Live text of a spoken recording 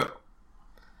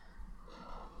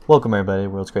Welcome, everybody, to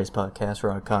World's Greatest Podcast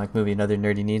for our comic movie and other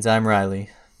nerdy needs. I'm Riley.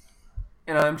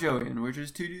 And I'm Joey, and we're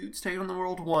just two dudes taking on the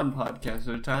world one podcast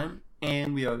at a time.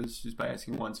 And we always just by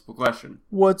asking one simple question.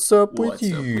 What's up with What's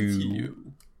you? up with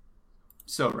you?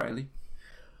 So, Riley,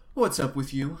 what's up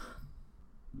with you?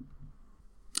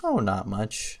 Oh, not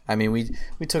much. I mean, we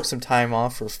took some time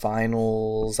off for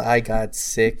finals. I got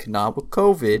sick, not with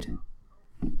COVID.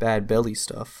 Bad belly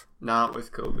stuff. Not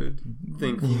with COVID.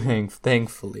 Thankfully.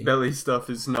 Thankfully. Belly stuff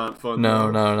is not fun.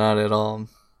 No, not at all.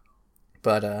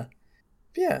 But,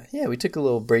 yeah, we took a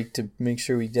little break to make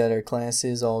sure we got our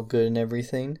classes all good and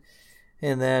everything.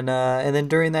 And then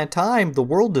during that time, the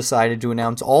world decided to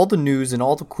announce all the news and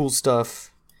all the cool stuff.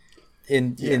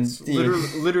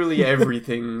 Literally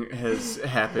everything has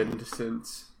happened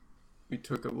since we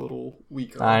took a little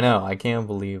week off. I know, I can't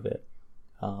believe it.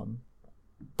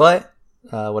 But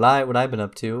what I've been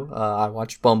up to, I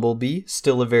watched Bumblebee,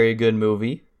 still a very good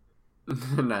movie.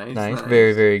 Nice.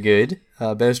 Very, very good.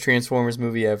 Best Transformers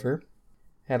movie ever.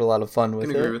 Had a lot of fun with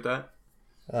it. Can agree with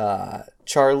that.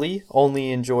 Charlie,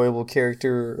 only enjoyable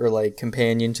character or like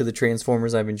companion to the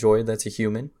Transformers I've enjoyed. That's a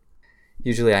human.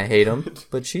 Usually I hate him,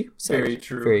 but Very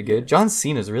true. Very good. John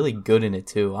Cena's really good in it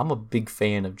too. I'm a big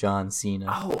fan of John Cena.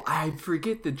 Oh, I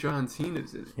forget that John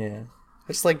Cena's in it. Yeah,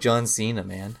 I just like John Cena,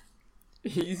 man.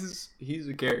 He's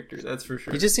a character, that's for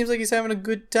sure. He just seems like he's having a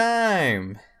good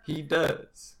time. He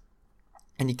does.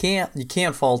 And you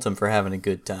can't fault him for having a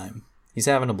good time. He's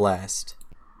having a blast.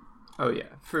 Oh yeah,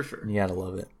 for sure. You gotta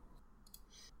love it.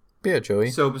 But yeah,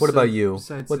 Joey. So what about you?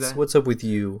 What's What's up with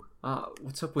you?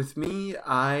 What's up with me?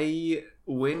 I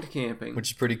went camping,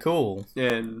 Which is pretty cool.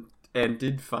 and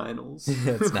did finals.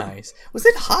 That's nice. Was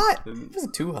it hot? And It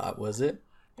wasn't too hot, was it?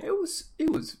 it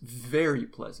was very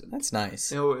pleasant. That's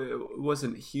nice. It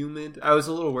wasn't humid. I was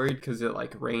a little worried because it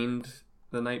like rained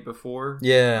the night before.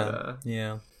 Yeah. But,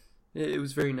 Yeah. it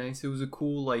was very nice. It was a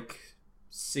cool like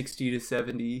 60 to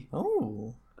 70.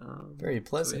 Oh, very So,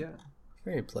 pleasant. yeah.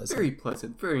 Very pleasant. Very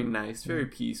pleasant, very nice, very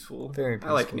peaceful. Very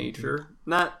I like peaceful. nature.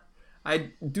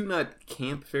 I do not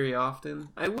camp very often.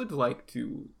 I would like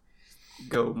to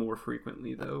go more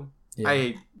frequently, though. Yeah.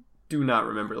 I do not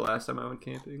remember the last time I went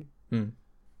camping. Hmm.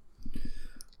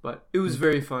 But it was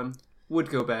very fun. Would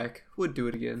go back. Would do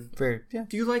it again. Very. Yeah.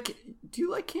 Do you like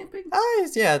camping? I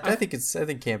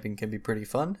think camping can be pretty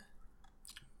fun.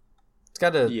 It's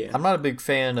got a. Yeah. I'm not a big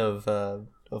fan of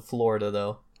Florida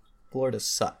though. Florida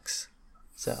sucks.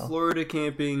 So Florida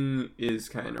camping is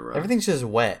kind of rough. everything's just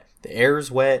wet. The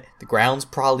air's wet. The ground's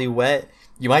probably wet.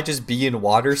 You might just be in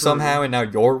water somehow, and now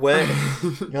you're wet.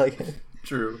 You're like,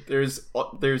 True. There's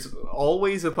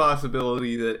always a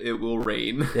possibility that it will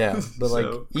rain. yeah. But So-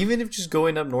 like, even if just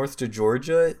going up north to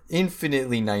Georgia,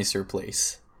 infinitely nicer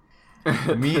place.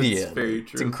 Immediately, That's very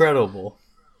true. it's incredible.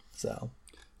 So,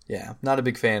 yeah, not a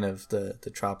big fan of the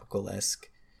tropical-esque.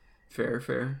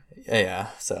 Fair. Yeah,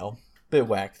 so bit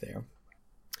whack there.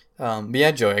 But yeah,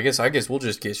 Joey, I guess we'll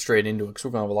just get straight into it because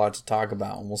we're gonna have a lot to talk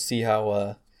about, and we'll see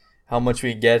how much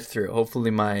we get through. Hopefully,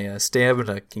 my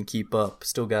stamina can keep up.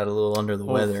 Still got a little under the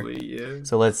weather, Hopefully, yeah.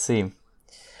 so let's see.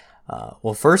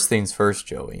 Well, first things first,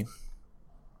 Joey.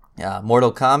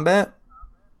 Mortal Kombat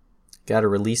got a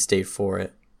release date for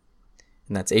it,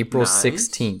 and that's April Nice.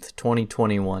 16th,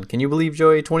 2021. Can you believe,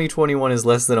 Joey? 2021 is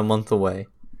less than a month away.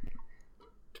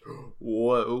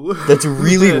 Whoa. That's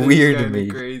really That is weird to kinda me.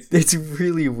 Crazy. It's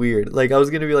really weird. Like, I was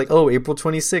going to be like, oh, April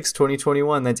 26th,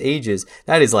 2021, that's ages.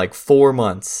 That is like 4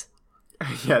 months.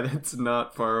 Yeah, that's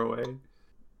not far away.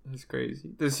 That's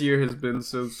crazy. This year has been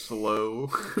so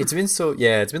slow. It's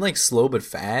been like slow but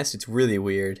fast. It's really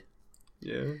weird.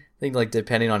 Yeah. I think like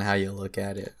depending on how you look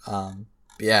at it.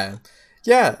 Yeah.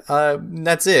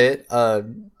 That's it.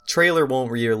 Trailer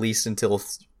won't re-release until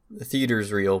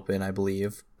theaters reopen, I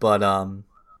believe. But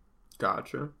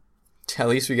Gotcha. at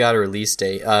least we got a release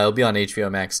date. It'll be on HBO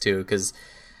Max too, because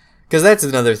that's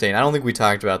another thing. I don't think we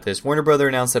talked about this. Warner Brother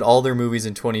announced that all their movies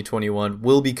in 2021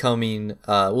 will be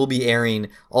airing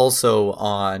also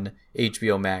on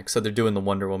HBO Max. So they're doing the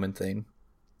Wonder Woman thing,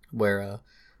 where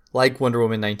like Wonder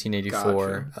Woman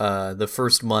 1984, the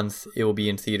first month it will be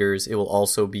in theaters. It will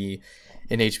also be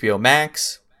in HBO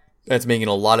Max. That's making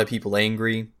a lot of people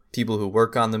angry. People who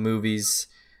work on the movies.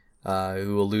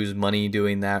 Who will lose money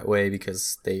doing that way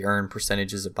because they earn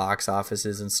percentages at box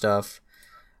offices and stuff.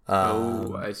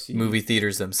 I see. Movie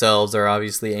theaters themselves are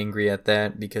obviously angry at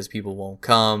that because people won't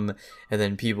come, and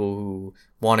then people who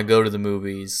want to go to the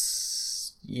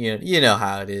movies, you know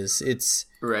how it is. It's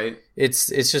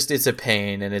a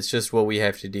pain, and it's just what we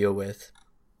have to deal with.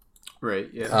 Right.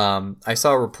 Yeah. I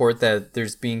saw a report that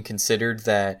there's being considered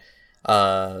that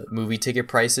movie ticket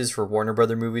prices for Warner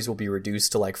Brother movies will be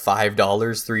reduced to like $5,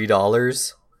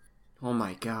 $3 Oh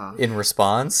my god. in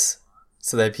response,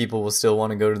 so that people will still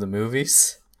want to go to the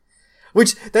movies.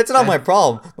 Which, that's not my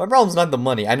problem. My problem's not the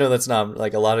money. I know that's not,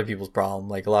 like, a lot of people's problem.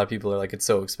 Like, a lot of people are like, it's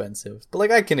so expensive. But,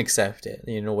 like, I can accept it,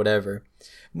 whatever.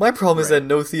 My problem is that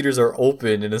no theaters are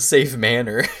open in a safe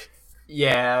manner.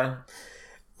 Yeah.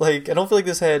 Like, I don't feel like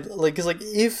this had, like, because, like,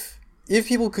 if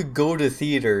people could go to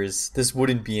theaters, this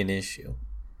wouldn't be an issue.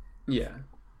 Yeah.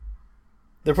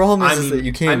 The problem is that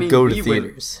you can't go to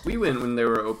theaters. We went when they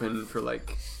were open for,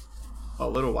 like, a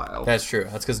little while. That's true.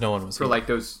 That's because no one was for, like,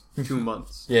 those 2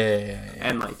 months. Yeah.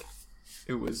 And, like,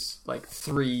 it was, like,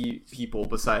 3 people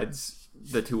besides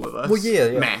the 2 of us. Well,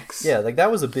 yeah. Max. Yeah, like, that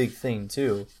was a big thing,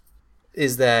 too.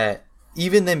 Is that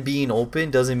even them being open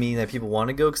doesn't mean that people want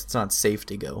to go because it's not safe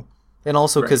to go. And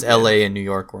also because LA and New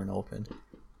York weren't open.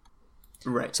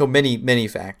 Right. So many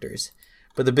factors.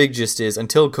 But the big gist is,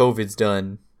 until COVID's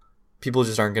done, people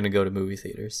just aren't going to go to movie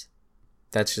theaters.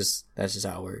 That's just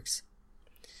how it works.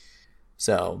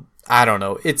 So, I don't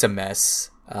know. It's a mess.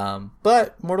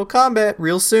 But Mortal Kombat,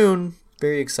 real soon.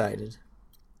 Very excited.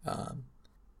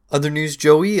 Other news,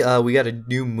 Joey, we got a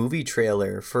new movie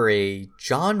trailer for a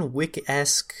John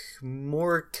Wick-esque,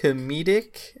 more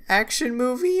comedic action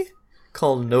movie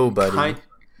called Nobody.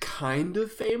 Kind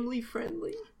of family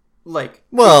friendly? Like,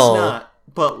 well, it's not,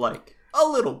 but like, a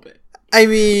little bit. I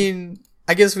mean,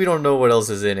 I guess we don't know what else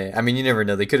is in it. I mean, you never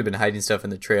know. They could have been hiding stuff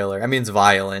in the trailer. I mean, it's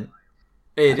violent.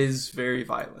 It is very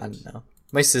violent. I don't know.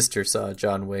 My sister saw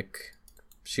John Wick.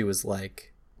 She was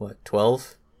like, what,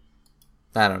 12?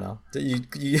 I don't know.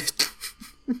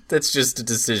 That's just a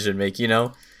decision make,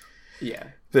 Yeah.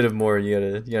 Bit of more,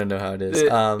 you gotta know how it is.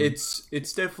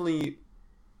 It's definitely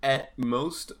at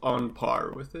most on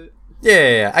par with it.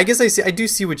 Yeah. I guess I do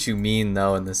see what you mean,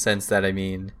 though, in the sense that, I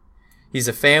mean, he's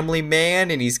a family man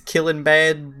and he's killing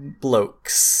bad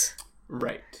blokes.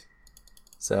 Right.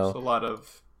 So there's a lot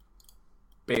of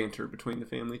banter between the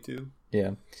family, too.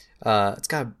 Yeah. It's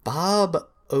got Bob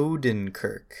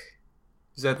Odenkirk.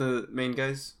 Is that the main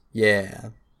guys? Yeah.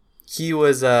 He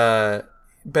was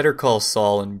Better Call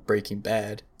Saul in Breaking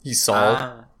Bad. He's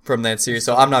Saul from that series.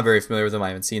 So I'm not very familiar with him. I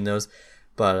haven't seen those.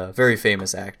 But a very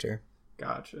famous actor.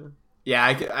 Gotcha. Yeah,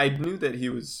 I knew that he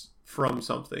was from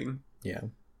something. Yeah.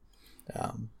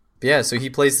 Yeah, so he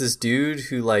plays this dude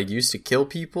who, like, used to kill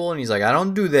people. And he's like, I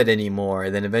don't do that anymore.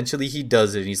 And then eventually he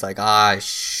does it. And he's like,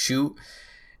 shoot.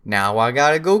 Now I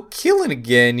gotta go killing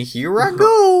again. Here I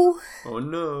go. Oh,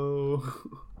 no.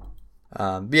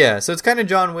 Yeah, so it's kind of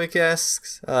John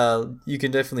Wick-esque. You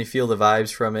can definitely feel the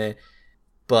vibes from it.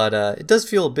 But it does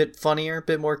feel a bit funnier, a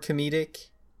bit more comedic.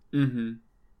 Mm-hmm.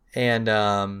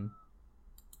 And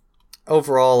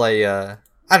overall, I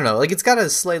don't know. Like, it's got a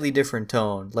slightly different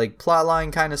tone. Like,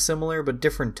 plotline kind of similar, but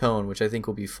different tone, which I think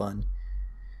will be fun.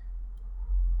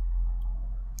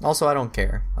 Also, I don't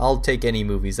care. I'll take any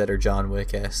movies that are John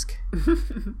Wick-esque.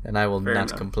 And I will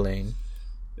not complain.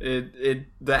 The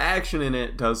action in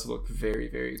it does look very,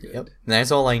 very good. Yep. And that's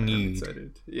all I need.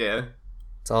 Yeah.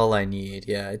 It's all I need,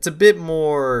 yeah. It's a bit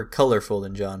more colorful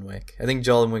than John Wick. I think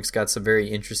John Wick's got some very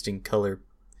interesting color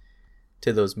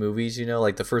to those movies,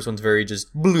 Like, the first one's very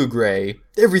just blue-gray.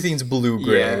 Everything's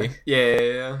blue-gray.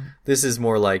 Yeah. This is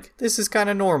more like, this is kind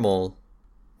of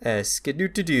normal-esque.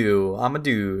 Do-do-do. I'm a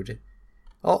dude.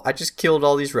 Oh, I just killed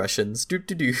all these Russians.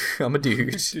 Do-do-do. I'm a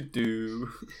dude. Do-do.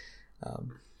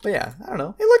 But yeah, I don't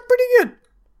know. It looked pretty good.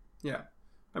 Yeah.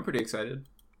 I'm pretty excited.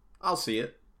 I'll see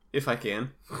it. If I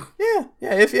can. Yeah,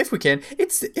 if we can.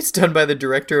 It's done by the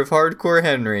director of Hardcore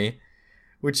Henry.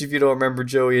 Which, if you don't remember,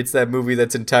 Joey, it's that movie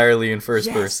that's entirely in first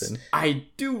person. I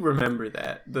do remember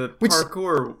that. The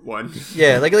parkour one.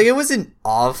 Yeah, like it wasn't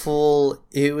awful.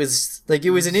 It was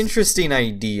an interesting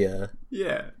idea.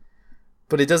 Yeah.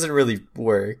 But it doesn't really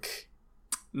work.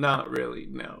 Not really,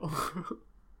 no.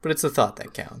 But it's a thought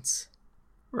that counts.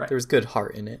 Right. There's good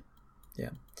heart in it.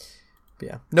 Yeah. But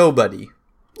yeah. Nobody.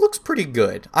 Looks pretty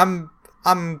good. I'm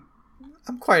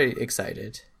quite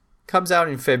excited. Comes out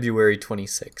in February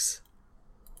 26th.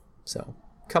 So,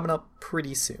 coming up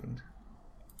pretty soon.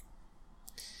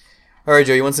 Alright,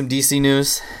 Joe, you want some DC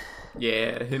news?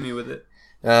 Yeah, hit me with it.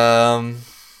 The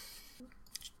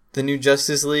new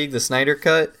Justice League, the Snyder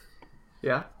Cut.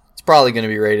 Yeah. It's probably going to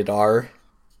be rated R.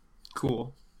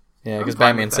 Cool. Yeah, because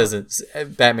Batman says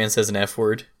an F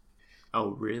word.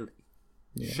 Oh, really?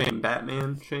 Yeah. Shame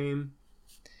Batman, shame.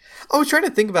 I was trying to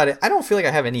think about it. I don't feel like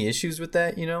I have any issues with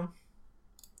that, It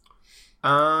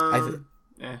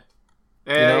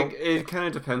kind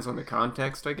of depends on the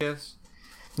context, I guess.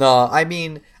 No, I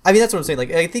mean that's what I'm saying.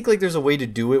 Like, I think like there's a way to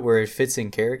do it where it fits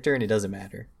in character and it doesn't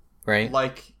matter, right?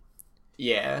 Like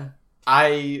Yeah.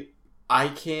 I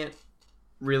can't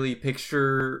really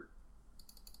picture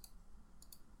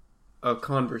a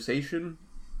conversation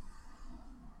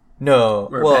No,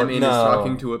 where well, Batman is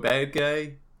talking no. to a bad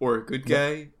guy or a good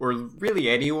guy or really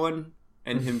anyone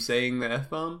and him saying the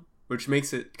F-bomb, which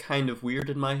makes it kind of weird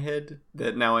in my head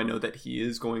that now I know that he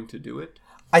is going to do it.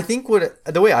 I think what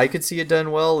the way I could see it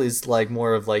done well is like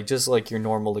more of like just like your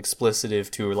normal explicitive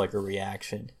to like a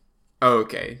reaction.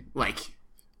 Okay, like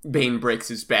Bane breaks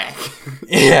his back.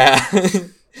 Yeah.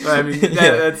 I mean,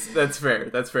 Yeah. that's fair.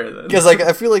 That's fair then. Because like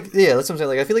I feel like yeah, that's what I'm saying.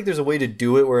 Like I feel like there's a way to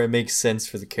do it where it makes sense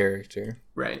for the character,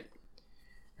 Right.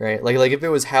 right? Like if it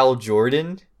was Hal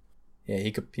Jordan, yeah,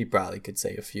 he probably could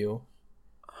say a few.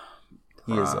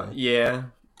 He is Yeah.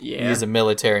 he is a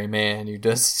military man who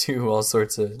does do all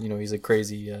sorts of he's a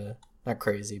crazy not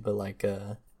crazy but like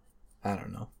I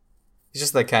don't know. He's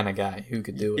just that kind of guy who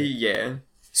could do it. Yeah.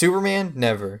 Superman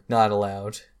never, not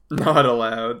allowed. Not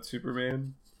allowed,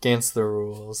 Superman. Against the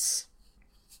rules.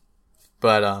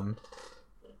 But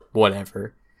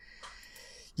whatever.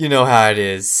 You know how it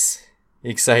is.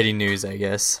 Exciting news, I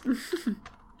guess.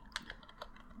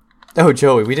 Oh,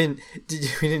 Joey, we didn't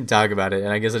talk about it,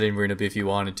 and I guess I didn't bring it up if you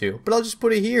wanted to, but I'll just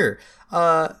put it here.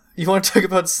 You want to talk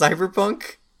about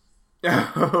Cyberpunk?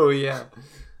 Oh yeah,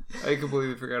 I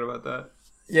completely forgot about that.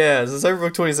 Yeah, so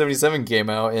Cyberpunk 2077 came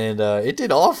out, and it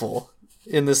did awful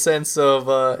in the sense of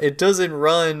it doesn't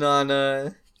run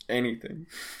on Anything.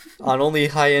 on only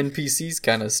high-end PCs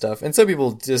kind of stuff. And some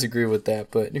people disagree with that,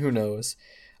 but who knows.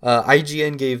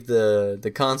 IGN gave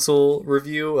the console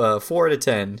review 4 out of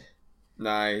 10.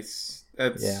 Nice.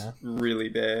 That's really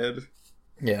bad.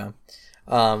 Yeah.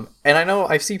 And I know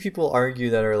I've seen people argue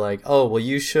that are like, oh, well,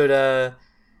 you shouldn't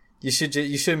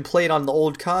play it on the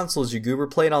old consoles, you goober,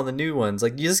 play it on the new ones.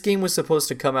 Like, this game was supposed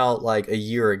to come out like a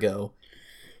year ago.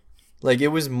 Like, it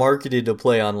was marketed to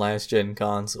play on last-gen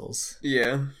consoles.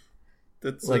 Yeah.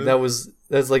 That's like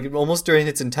that's like almost during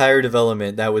its entire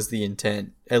development that was the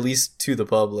intent, at least to the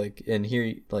public. And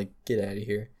here, like, get out of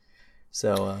here.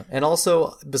 So and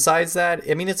also besides that,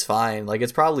 I mean, it's fine. Like,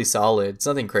 it's probably solid. It's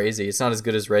nothing crazy. It's not as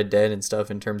good as Red Dead and stuff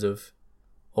in terms of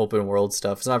open world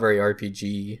stuff. It's not very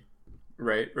RPG.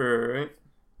 Right.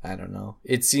 I don't know.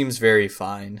 It seems very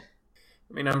fine.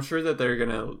 I mean, I'm sure that they're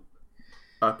gonna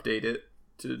update it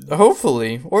to.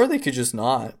 Hopefully, or they could just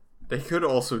not. They could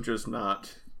also just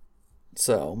not.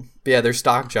 So, but yeah, their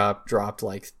stock dropped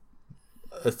like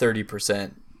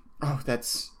 30%. Oh,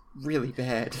 that's really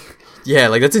bad. Yeah,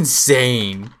 like that's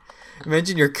insane.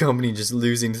 Imagine your company just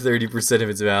losing 30% of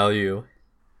its value.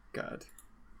 God,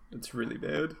 that's really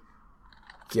bad.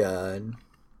 God.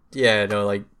 Yeah, no,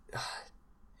 like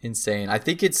insane. I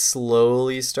think it's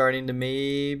slowly starting to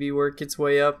maybe work its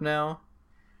way up now.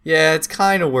 Yeah, it's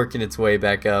kind of working its way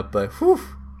back up, but whew.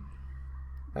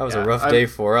 That was a rough day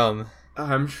for them.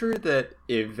 I'm sure that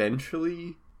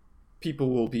eventually people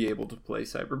will be able to play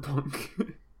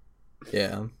Cyberpunk.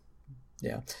 Yeah.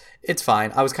 It's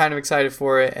fine. I was kind of excited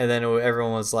for it, and then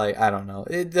everyone was like, I don't know.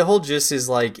 The whole gist is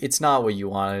like, it's not what you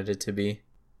wanted it to be.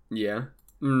 Yeah.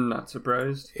 Not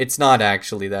surprised. It's not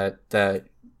actually that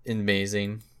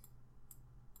amazing.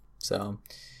 So,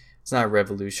 it's not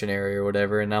revolutionary or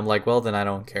whatever, and I'm like, well, then I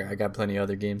don't care. I got plenty of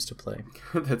other games to play.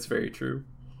 That's very true.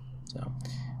 So,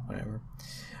 whatever.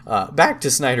 Back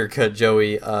to Snyder Cut,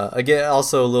 Joey. Again,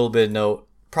 also a little bit of note.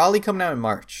 Probably coming out in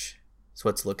March. That's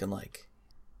what it's looking like.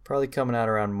 Probably coming out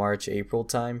around March, April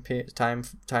time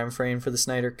frame for the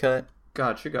Snyder Cut.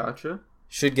 Gotcha.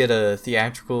 Should get a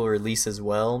theatrical release as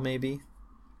well, maybe.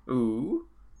 Ooh.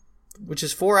 Which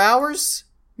is 4 hours?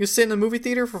 You sit in the movie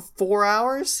theater for 4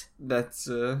 hours? That's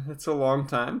a long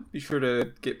time. Be sure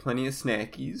to get plenty of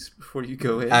snackies before you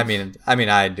go in. I mean,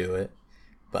 I'd do it,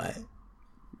 but.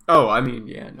 Oh, I mean,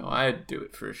 yeah, no, I'd do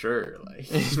it for sure. Like,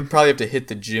 you probably have to hit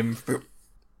the gym.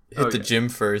 Gym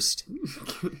first.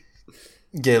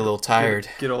 Get a little tired.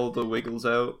 Get all the wiggles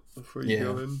out before you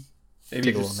go in. Maybe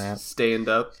take a just little nap. Stand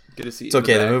up. Get a seat. It's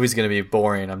okay. In The movie's gonna be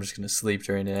boring. I'm just gonna sleep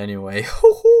during it anyway.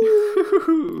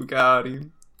 Got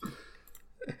him.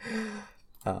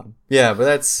 Yeah, but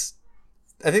that's.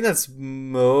 I think that's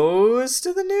most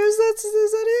of the news.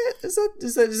 Is that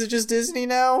it? Is it just Disney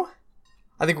now?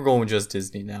 I think we're going with just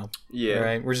Disney now. Yeah. All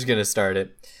right, we're just gonna start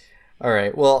it. All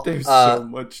right. Well, there's so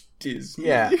much Disney.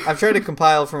 Yeah, I've tried to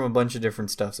compile from a bunch of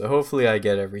different stuff, so hopefully I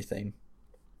get everything.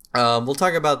 We'll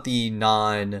talk about the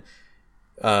non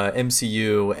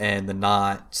MCU and the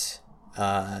not.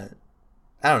 I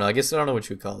don't know. I guess I don't know what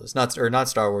you would call this. Not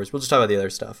Star Wars. We'll just talk about the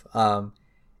other stuff.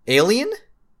 Alien,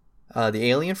 the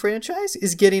Alien franchise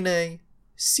is getting a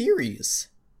series.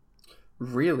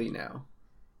 Really now?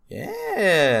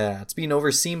 Yeah, it's being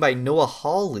overseen by Noah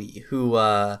Hawley, who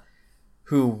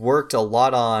worked a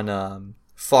lot on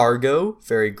Fargo,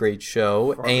 very great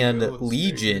show, Fargo, and let's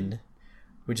Legion,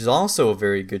 which is also a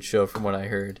very good show from what I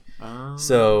heard. Oh.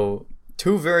 So,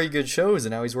 two very good shows,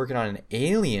 and now he's working on an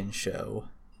Alien show.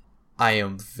 I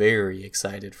am very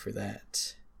excited for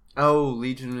that. Oh,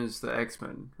 Legion is the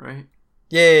X-Men, right?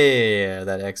 Yeah,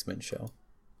 that X-Men show.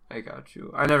 I got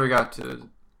you. I never got to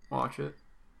watch it,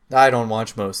 I don't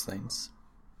watch most things.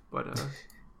 but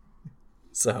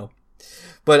So,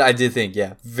 but I did think,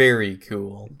 yeah, very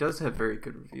cool. it does have very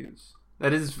good reviews.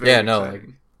 That is very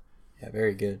exciting. Yeah,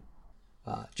 very good.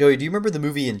 Joey, do you remember the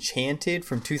movie Enchanted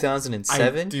from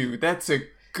 2007? I do. That's a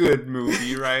good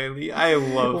movie, Riley. I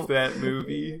love that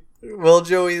movie. Well,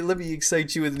 Joey, let me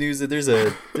excite you with news that there's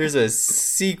a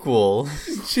sequel.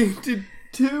 Enchanted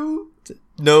 2?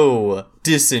 No,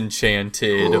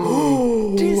 Disenchanted.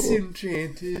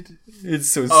 Disenchanted. It's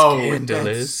so Oh,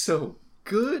 scandalous. that's so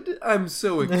good. I'm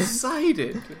so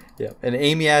excited. Yeah, and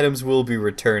Amy Adams will be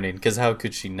returning, because how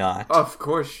could she not? Of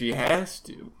course she has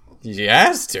to. She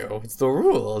has to. It's the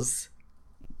rules.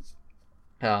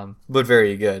 But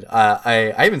very good.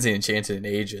 I haven't seen Enchanted in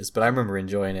ages, but I remember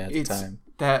enjoying it at the time.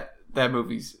 That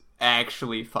movie's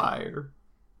actually fire.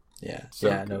 Yeah, So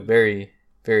yeah, no, good. very,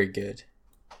 very good.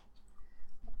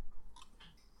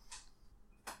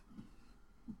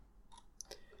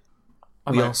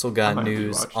 We also got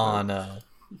news on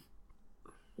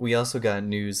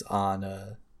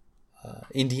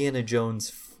Indiana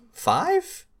Jones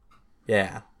 5?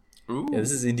 Yeah. Ooh, Yeah,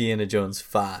 this is Indiana Jones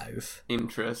 5.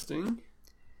 interesting.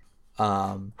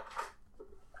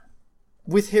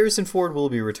 With Harrison Ford will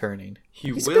be returning.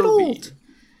 He He's a bit will be. old.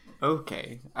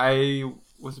 Okay, I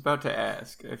was about to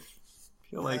ask. I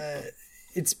feel like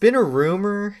It's been a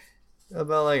rumor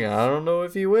about, like, I don't know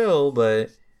if he will, but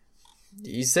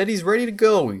he said he's ready to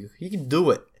go. He can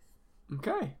do it.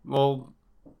 okay. Well,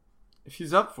 if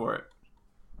he's up for it,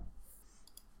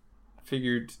 I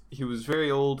figured he was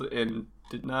very old and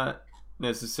did not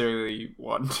necessarily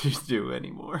want to do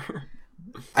anymore.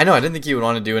 I know, I didn't think he would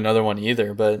want to do another one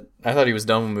either, but I thought he was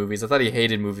done with movies. I thought he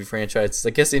hated movie franchises.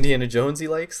 I guess Indiana Jones he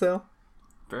likes, though.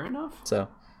 Fair enough. So,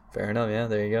 fair enough, yeah,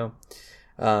 there you go.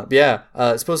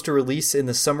 It's supposed to release in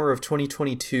the summer of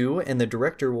 2022, and the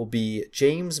director will be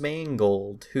James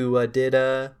Mangold, who did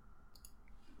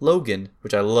Logan,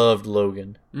 which I loved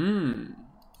Logan.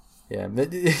 Yeah,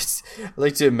 I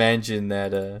like to imagine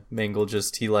that Mangold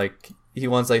just, he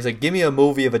wants, like, he's like, give me a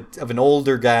movie of an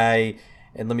older guy,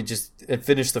 and let me just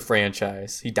finish the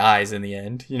franchise. He dies in the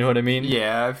end, you know what I mean?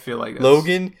 Yeah, I feel like that's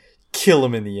Logan, kill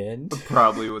him in the end.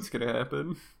 probably what's gonna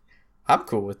happen. I'm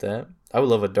cool with that. I would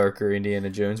love a darker Indiana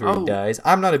Jones where he Oh. dies.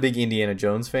 I'm not a big Indiana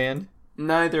Jones fan.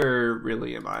 Neither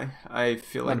really am I. I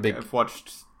feel Not a like big- I've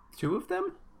watched 2 of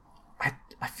them.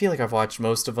 I feel like I've watched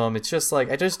most of them. It's just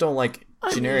like I just don't like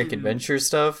generic mean- adventure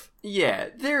stuff. Yeah,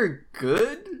 they're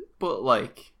good, but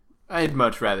like I'd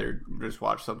much rather just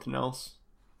watch something else.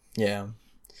 Yeah.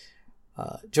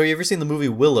 Joe, you ever seen the movie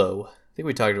Willow? I think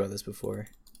we talked about this before.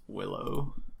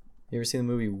 Willow. You ever seen the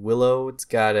movie Willow? It's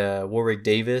got Warwick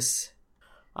Davis.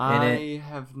 I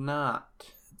have not.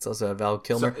 It's also got Val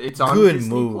Kilmer. So it's on Good Disney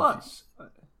movie. Plus.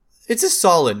 It's a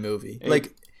solid movie. Hey.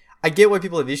 Like, I get why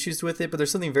people have issues with it, but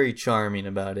there's something very charming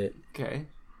about it, Okay.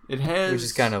 It has which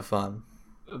is kind of fun.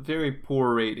 a very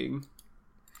poor rating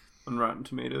on Rotten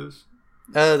Tomatoes.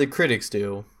 The critics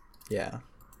do. Yeah.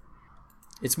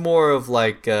 It's more of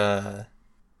like I'd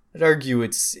argue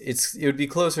it would be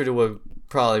closer to what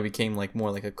probably became like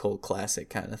more like a cult classic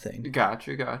kind of thing.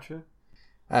 Gotcha.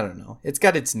 I don't know. It's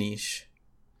got its niche.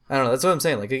 I don't know. That's what I'm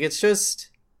saying. Like it's just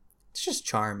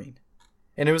charming.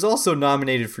 And it was also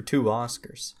nominated for 2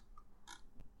 Oscars.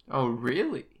 Oh,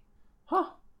 really?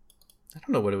 Huh. I don't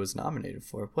know what it was nominated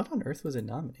for. What on earth was it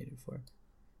nominated for?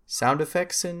 Sound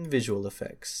effects and visual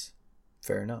effects.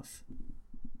 Fair enough.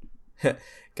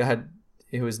 God,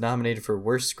 it was nominated for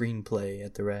worst screenplay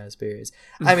at the Raspberries.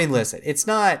 I mean, listen, it's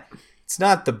not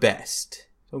the best.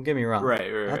 Don't get me wrong.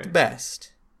 Right. Not the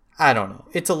best. I don't know.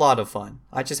 It's a lot of fun.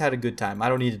 I just had a good time. I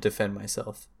don't need to defend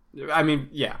myself. I mean,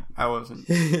 yeah, I wasn't.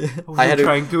 I had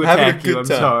trying to having a attack you. good I'm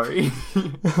time. sorry.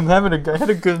 I had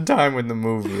a good time with the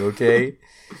movie, okay?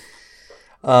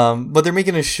 But they're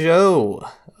making a show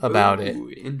about it. Ooh,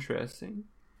 interesting.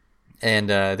 And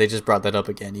they just brought that up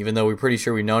again. Even though we're pretty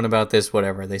sure we've known about this,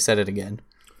 whatever. They said it again.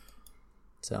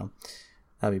 So,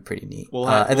 that'd be pretty neat.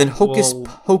 And then Hocus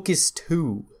Pocus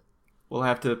 2. We'll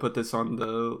have to put this on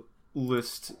the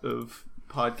list of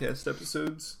podcast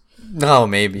episodes. Oh,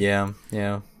 maybe, yeah.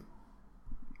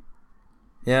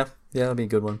 Yeah, that'll be a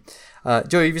good one.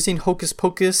 Joey, have you seen Hocus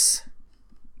Pocus?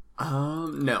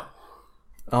 No.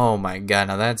 Oh my god,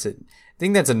 now that's it. I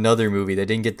think that's another movie that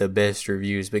didn't get the best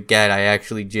reviews, but God, I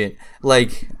actually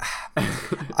like.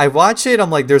 I watch it, I'm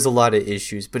like, there's a lot of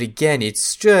issues, but again,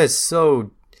 it's just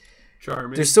so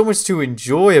Charming. there's so much to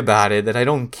enjoy about it that I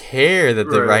don't care that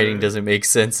the Right. writing doesn't make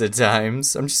sense at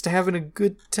times. I'm just having a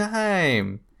good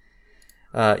time.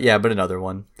 Yeah, but another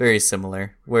one, very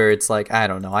similar, where it's like, I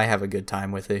don't know, I have a good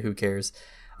time with it, who cares?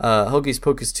 Hocus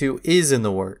Pocus 2 is in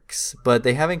the works, but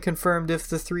they haven't confirmed if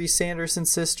the three Sanderson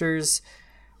sisters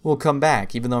will come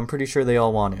back, even though I'm pretty sure they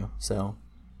all want to, so,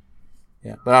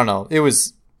 yeah, but I don't know,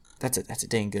 that's a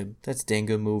dang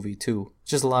good movie, too. It's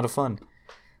just a lot of fun.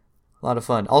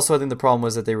 Also, I think the problem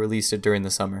was that they released it during the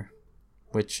summer,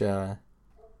 which,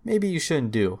 maybe you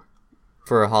shouldn't do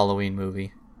for a Halloween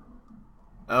movie.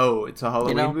 Oh, it's a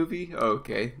Halloween You know? movie? Oh,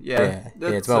 okay. Yeah,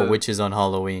 That's, it's about witches on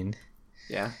Halloween.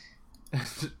 Yeah.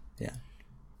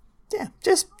 Yeah,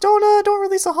 just don't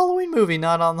release a Halloween movie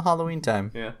not on the Halloween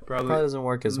time. Yeah, Probably probably doesn't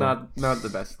work as well. not the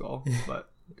best call, but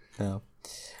No.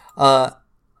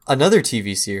 Another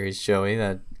TV series, Joey,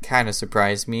 that kind of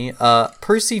surprised me.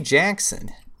 Percy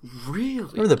Jackson.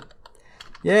 really? Remember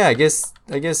Yeah, I guess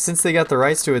since they got the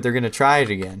rights to it, they're gonna try it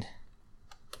again.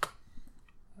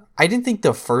 I didn't think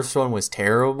the first one was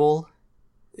terrible.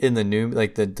 In the new,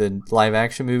 like the live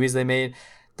action movies they made,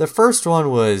 the first one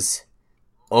was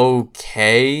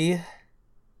okay,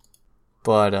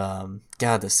 but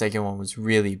God, the second one was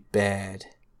really bad.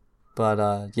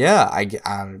 But yeah, I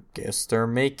guess they're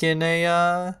making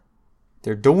they're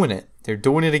doing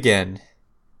it again.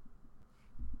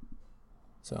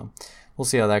 So we'll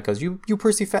see how that goes. You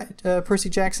Percy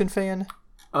Jackson fan?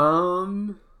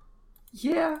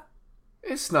 Yeah,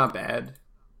 it's not bad.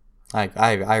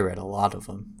 I read a lot of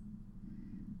them.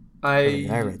 I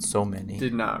read so many.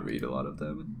 Did not read a lot of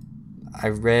them. I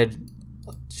read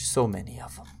so many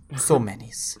of them. So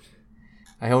many's.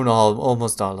 I own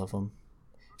almost all of them.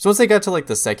 So once they got to like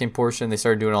the second portion, they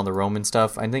started doing all the Roman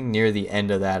stuff. I think near the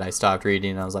end of that, I stopped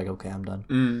reading and I was like, okay, I'm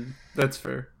done. That's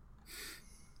fair.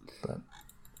 But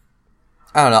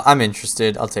I don't know. I'm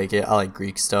interested. I'll take it. I like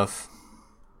Greek stuff.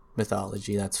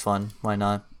 Mythology, that's fun. Why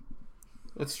not?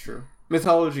 That's true.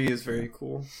 Mythology is very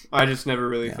cool. I just never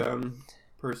really found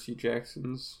Percy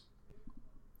Jackson's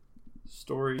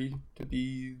story to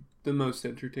be the most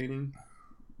entertaining.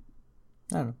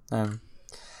 I don't know.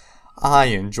 I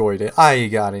enjoyed it. I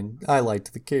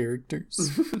liked the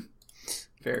characters.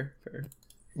 Fair.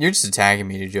 You're just attacking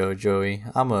me to Joey.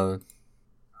 I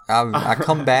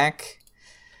come back,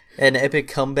 an epic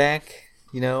comeback,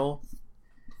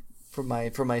 for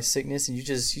my sickness, and you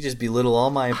just belittle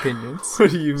all my opinions. What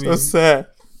do you mean? So sad.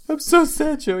 I'm so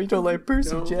sad, Joey. You don't like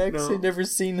Percy No, Jackson? no. Never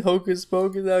seen Hocus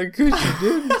Pocus? How could you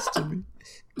do this to me?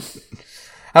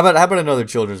 How about another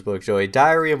children's book, Joey?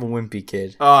 Diary of a Wimpy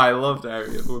Kid. Oh, I love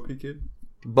Diary of a Wimpy Kid.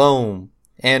 Boom.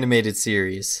 Animated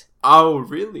series. Oh,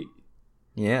 really?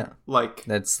 Yeah. Like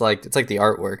It's like the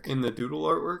artwork. in the doodle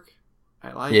artwork?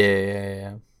 I like Yeah,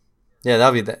 it. yeah.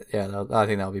 That'll be that. Yeah, I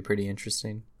think that'll be pretty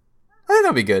interesting. I think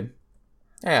that'll be good.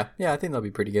 Yeah, I think that'll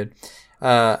be pretty good.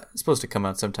 It's supposed to come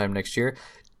out sometime next year.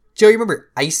 Joe, you remember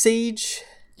Ice Age?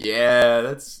 Yeah,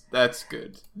 that's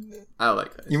good. I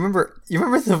like that. You remember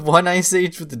the one Ice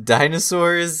Age with the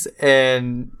dinosaurs,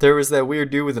 and there was that weird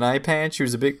dude with an eye patch who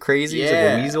was a bit crazy. He was like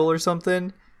Yeah. a weasel or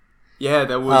something. Yeah,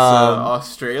 that was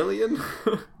Australian.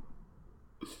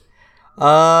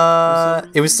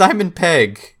 It was Simon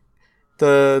Pegg,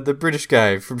 the British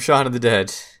guy from Shaun of the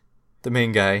Dead, the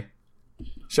main guy,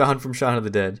 Shaun from Shaun of the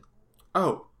Dead.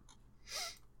 Oh.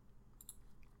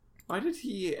 Why did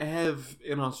he have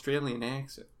an Australian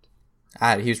accent?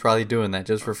 He was probably doing that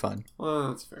just for fun. Well,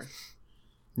 that's fair.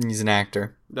 He's an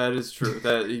actor. That is true.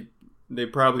 They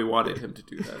probably wanted him to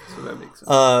do that, so that makes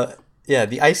sense. Yeah,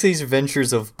 the Ice Age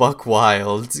Adventures of Buck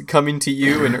Wild coming to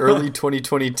you in early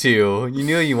 2022. You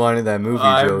knew you wanted that movie,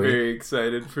 I'm Joey. very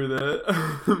excited for that.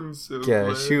 I'm so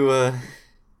Gosh,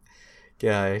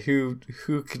 glad. who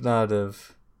could not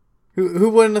have? Who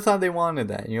wouldn't have thought they wanted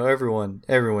that? Everyone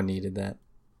needed that.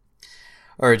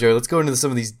 All right, Joey, let's go into some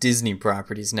of these Disney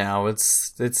properties now.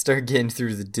 Let's start getting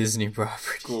through the Disney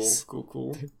properties.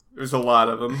 Cool. There's a lot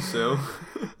of them, so.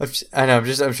 I know.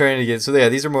 I'm trying to get. So yeah,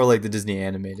 these are more like the Disney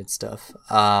animated stuff.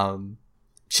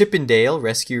 Chip and Dale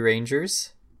Rescue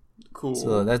Rangers. Cool.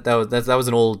 So that was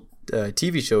an old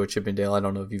TV show with Chip and Dale. I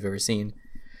don't know if you've ever seen.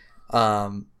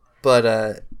 But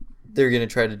they're gonna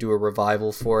try to do a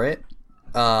revival for it.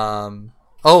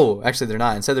 Actually, they're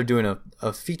not. Instead, they're doing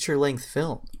a feature length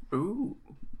film. Ooh.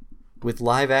 With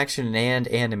live action and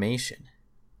animation.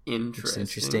 Interesting.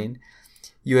 It's interesting.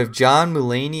 You have John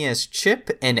Mulaney as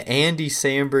Chip and Andy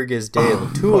Samberg as Dale.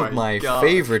 Two of my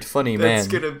favorite funny men. That's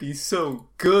gonna be so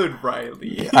good,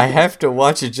 Riley. I have to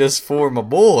watch it just for my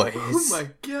boys. Oh my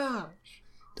gosh.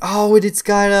 Oh, and it's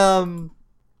got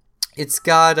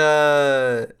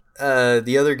the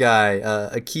other guy,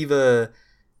 Akiva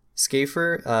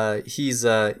Schaffer. He's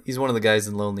one of the guys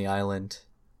in Lonely Island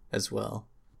as well.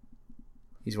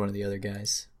 He's one of the other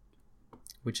guys,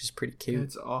 which is pretty cute.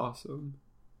 That's awesome.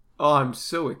 Oh, I'm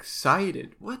so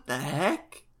excited. What the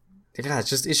heck? Yeah, it's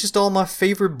just all my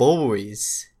favorite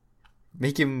boys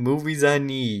making movies I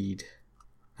need.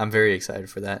 I'm very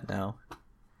excited for that now.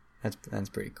 That's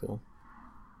pretty cool.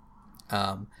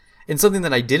 And something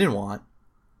that I didn't want,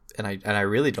 and I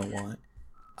really don't want,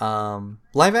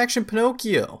 live action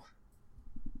Pinocchio.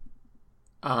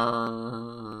 Yeah,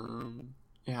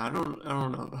 I don't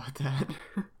know about that.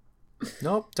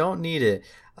 Nope, don't need it.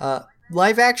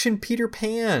 Live action Peter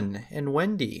Pan and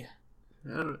Wendy.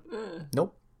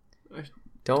 Nope.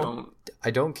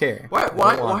 I don't care.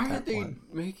 Why are they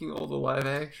making all the live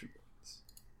action?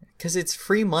 Because it's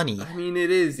free money. I mean, it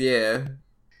is, yeah.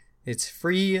 It's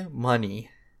free money.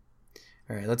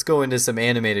 All right, let's go into some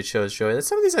animated shows. Some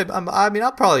of these,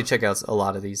 I'll probably check out a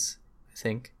lot of these. I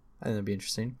think that'd be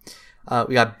interesting.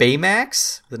 We got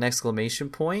Baymax with an exclamation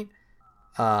point.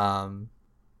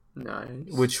 Nice.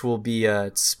 Which will be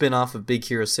a spin-off of Big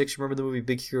Hero 6. Remember the movie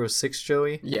Big Hero 6,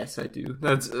 Joey? Yes, I do.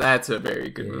 That's a very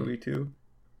good movie, too.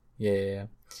 Yeah.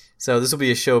 So this will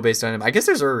be a show based on him. I guess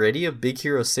there's already a Big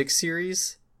Hero 6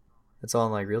 series. That's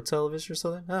on like real television or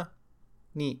something. Huh.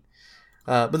 Neat.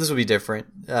 But this will be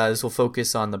different. This will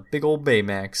focus on the big old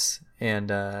Baymax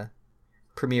and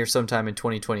premiere sometime in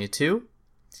 2022.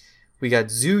 We got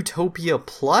Zootopia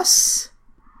Plus.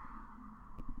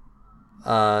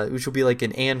 Which will be like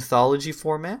an anthology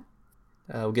format.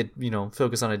 We'll get,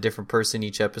 focus on a different person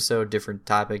each episode, different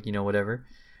topic, whatever.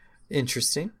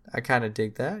 Interesting. I kind of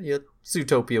dig that. Yeah,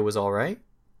 Zootopia was all right.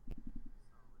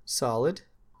 Solid.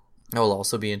 That will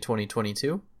also be in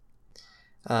 2022.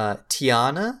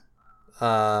 Tiana,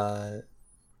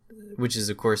 which is,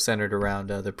 of course, centered around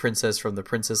the princess from The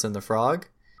Princess and the Frog.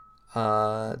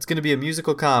 It's going to be a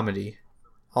musical comedy,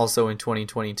 also in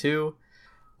 2022.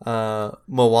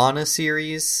 Moana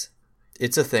series,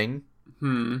 it's a thing.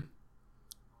 No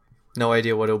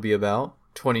idea what it'll be about.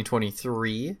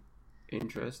 2023.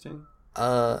 Interesting.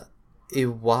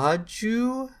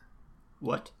 Iwaju,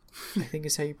 what? I think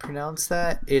is how you pronounce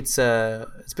that. It's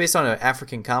based on an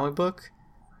African comic book.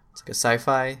 It's like a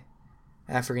sci-fi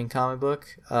African comic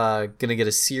book. Gonna get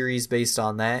a series based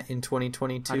on that in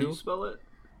 2022. How do you spell it?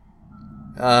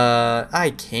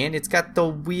 I can't. It's got the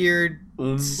weird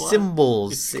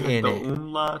symbols in it.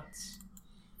 Umlauts.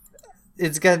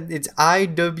 It's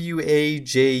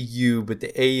IWAJU, but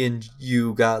the A and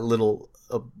U got little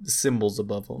symbols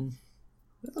above them.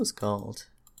 What are those called?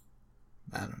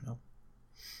 I don't know.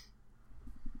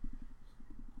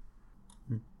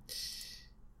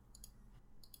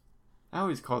 I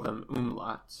always call them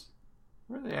umlauts.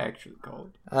 What are they actually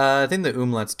called? I think the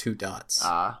umlaut's 2 dots.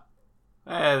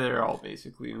 They're all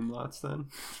basically umlauts then.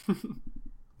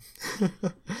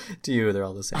 To you, they're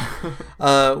all the same.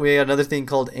 We got another thing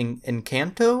called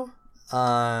Encanto.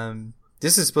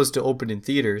 This is supposed to open in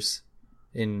theaters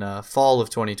in fall of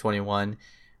 2021.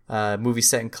 Movie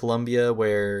set in Colombia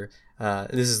where,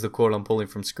 this is the quote I'm pulling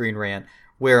from Screen Rant,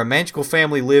 where a magical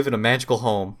family live in a magical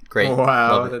home. Great.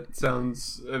 Wow, that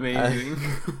sounds amazing.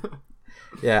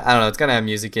 Yeah, I don't know. It's going to have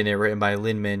music in it written by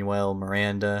Lin-Manuel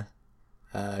Miranda,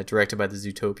 directed by the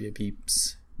Zootopia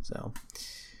peeps. So,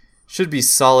 should be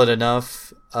solid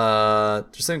enough.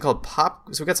 There's something called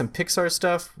So we got some Pixar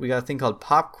stuff. We got a thing called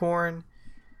Popcorn.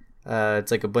 It's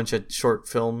like a bunch of short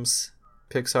films,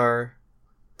 Pixar,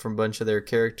 from a bunch of their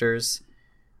characters.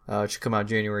 It should come out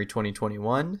January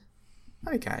 2021.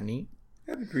 That'd be kind of neat.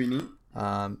 That'd be pretty neat.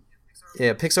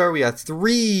 Yeah, Pixar. We got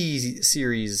 3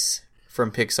 series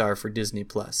from Pixar for Disney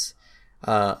Plus.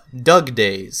 Doug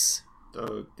Days.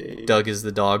 Doug is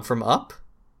the dog from Up.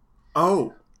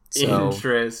 Oh, so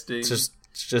interesting. It's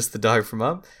just the dog from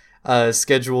Up.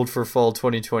 Scheduled for fall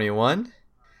 2021.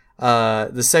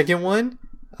 The second one,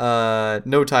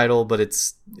 no title, but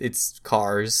it's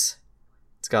Cars.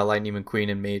 It's got Lightning McQueen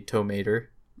and Tow Mater.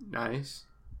 Nice.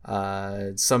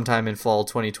 Sometime in fall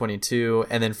 2022,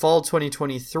 and then fall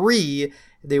 2023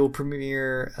 they will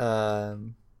premiere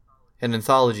an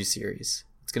anthology series.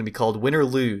 It's going to be called Win or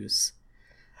Lose.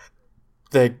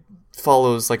 That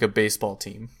follows like a baseball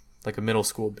team, like a middle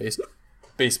school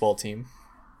baseball team.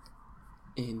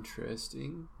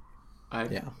 Interesting.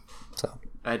 So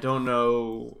I don't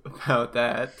know about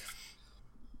that.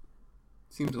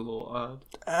 Seems a little odd.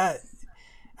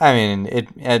 I mean,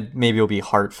 it maybe it'll be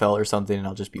heartfelt or something, and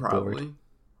I'll just be Probably. bored.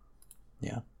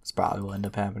 Yeah, it's probably will end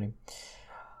up happening.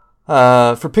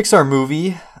 For Pixar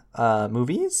movie, I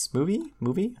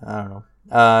don't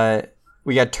know.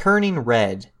 We got Turning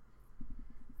Red,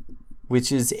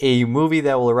 which is a movie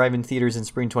that will arrive in theaters in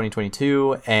spring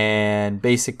 2022. And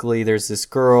basically, there's this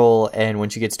girl, and when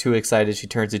she gets too excited, she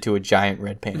turns into a giant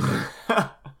red panda.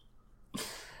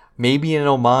 Maybe an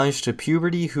homage to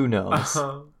puberty. Who knows?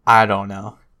 I don't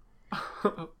know.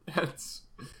 That's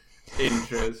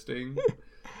interesting.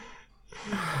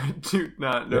 I do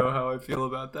not know how I feel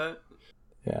about that.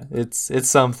 Yeah, it's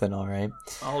something, all right.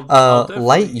 I'll definitely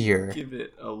Lightyear. give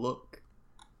it a look.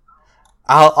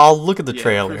 I'll look at the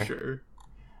trailer. For sure.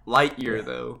 Lightyear,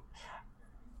 though.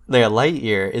 Yeah,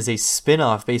 Lightyear is a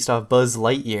spin-off based off Buzz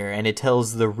Lightyear, and it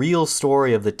tells the real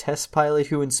story of the test pilot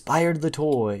who inspired the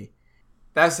toy.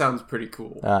 That sounds pretty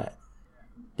cool.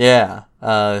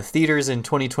 Theaters in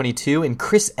 2022, and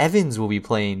Chris Evans will be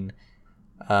playing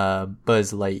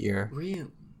Buzz Lightyear. Really?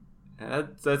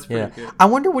 That's pretty good. I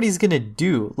wonder what he's gonna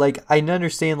do. Like, I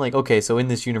understand, like, okay, so in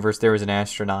this universe there was an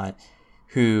astronaut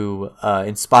who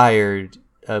inspired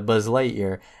Buzz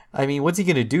Lightyear. I mean, what's he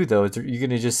gonna do though? You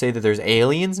gonna just say that there's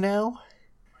aliens now?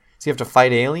 Does he have to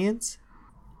fight aliens?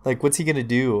 Like, what's he gonna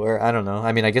do? Or I don't know.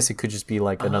 I mean, I guess it could just be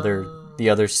like the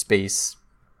other space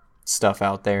stuff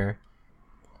out there.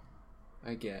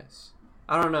 I guess.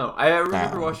 I don't know. I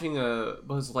remember watching a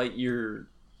Buzz Lightyear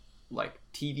like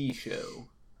TV show.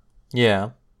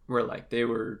 Yeah. Where like they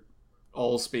were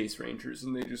all space rangers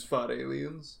and they just fought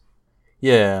aliens.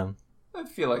 Yeah. I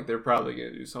feel like they're probably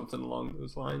gonna do something along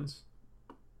those lines.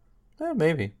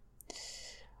 Maybe.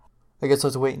 I guess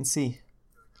we'll have to wait and see.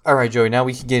 Alright, Joey, now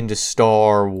we can get into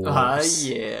Star Wars.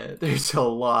 Yeah. There's a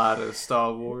lot of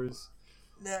Star Wars.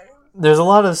 There's a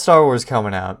lot of Star Wars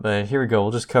coming out, but here we go.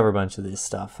 We'll just cover a bunch of this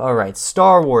stuff. Alright,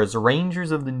 Star Wars,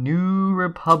 Rangers of the New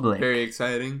Republic. Very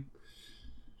exciting.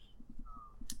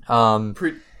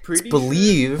 It's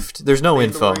believed. Sure. There's no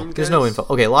info. There's no info.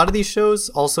 Okay, a lot of these shows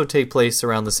also take place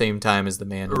around the same time as The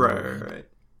Mandalorian. Right.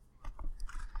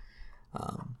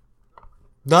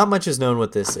 Not much is known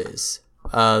what this is.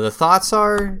 The thoughts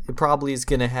are it probably is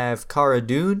going to have Cara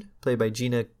Dune, played by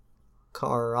Gina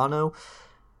Carano.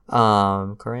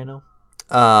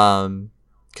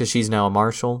 Because she's now a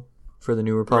marshal for the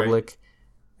New Republic.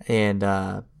 Right.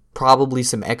 And probably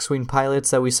some X-Wing pilots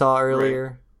that we saw earlier.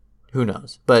 Right. Who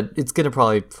knows? But it's going to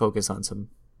probably focus on some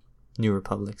New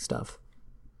Republic stuff.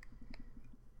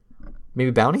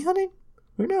 Maybe bounty hunting?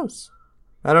 Who knows?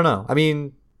 I don't know. I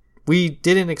mean, we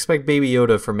didn't expect Baby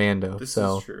Yoda for Mando. This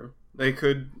is true. They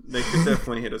could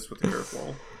definitely hit us with a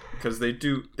curveball. Because they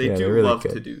do really love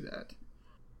to do that.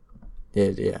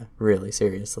 Yeah, really,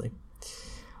 seriously.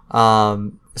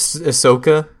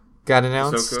 Ahsoka got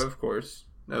announced. Ahsoka, of course.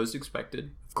 That was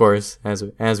expected. Of course,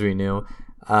 as we knew.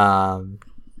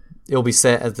 It'll be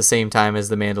set at the same time as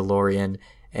The Mandalorian.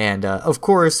 And, of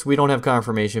course, we don't have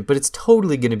confirmation, but it's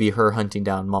totally going to be her hunting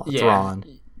down Thrawn.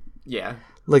 Yeah.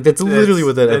 Like, that's literally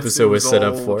what that episode was set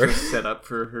up for. Just set up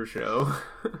for her show.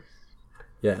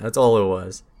 Yeah, that's all it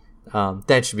was.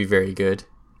 That should be very good.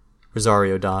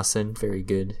 Rosario Dawson, very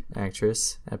good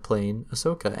actress at playing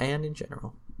Ahsoka and in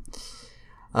general.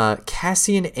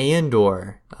 Cassian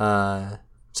Andor,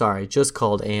 just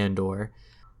called Andor,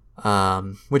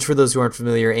 which for those who aren't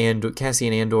familiar,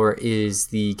 Cassian Andor is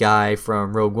the guy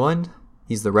from Rogue One.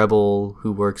 He's the rebel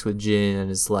who works with Jin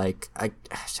and is like, I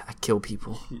kill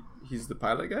people. He's the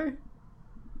pilot guy?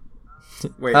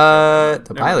 Wait,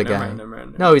 the pilot guy.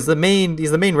 No, he's the main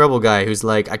rebel guy who's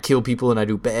like, I kill people and I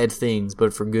do bad things,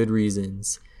 but for good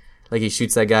reasons. Like he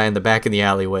shoots that guy in the back in the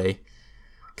alleyway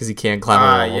because he can't climb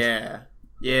a wall.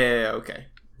 Yeah, okay.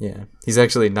 Yeah, he's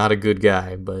actually not a good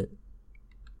guy, but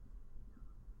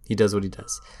he does what he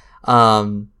does.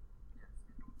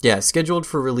 Scheduled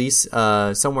for release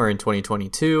somewhere in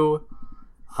 2022.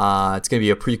 It's going to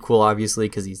be a prequel, obviously,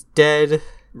 because he's dead.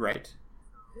 Right.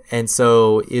 And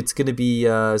so it's going to be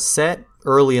set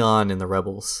early on in the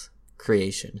Rebels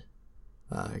creation.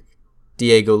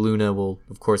 Diego Luna will,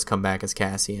 of course, come back as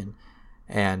Cassian.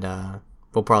 And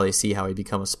we'll probably see how he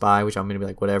become a spy, which I'm going to be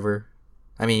like, whatever.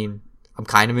 I mean, I'm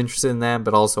kind of interested in that,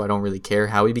 but also I don't really care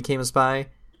how he became a spy.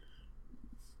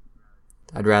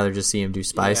 I'd rather just see him do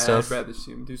spy stuff. I'd rather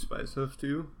see him do spy stuff,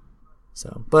 too.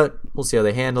 So, but we'll see how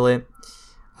they handle it.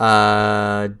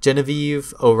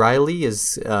 Genevieve O'Reilly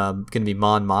is going to be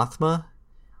Mon Mothma,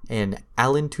 and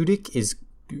Alan Tudyk is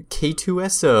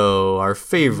K2SO, our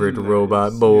favorite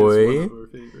robot He boy. is one of our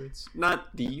favorites.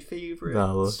 Not the favorite.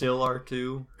 No. Still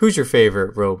R2. Who's your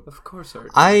favorite robot? Of course R2.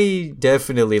 I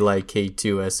definitely like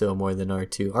K2SO more than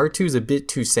R2. R2 is a bit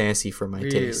too sassy for my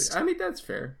Really? taste. I mean, that's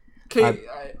fair.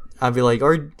 I'd be like,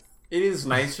 It is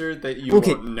nicer that you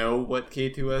won't know what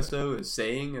K2SO is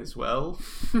saying as well.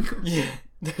 yeah,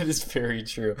 that is very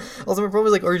true. Also, my problem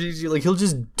is like RGG, like he'll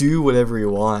just do whatever he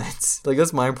wants. Like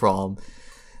that's my problem.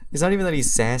 It's not even that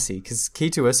he's sassy, because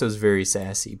K2SO is very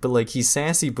sassy, but like he's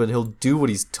sassy, but he'll do what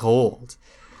he's told.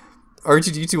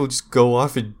 R2D2 will just go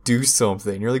off and do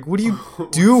something. You're like, what are you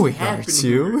doing,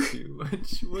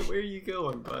 R2? Where are you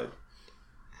going, bud?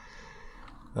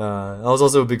 I was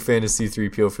also a big fan of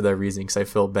C-3PO for that reason, because I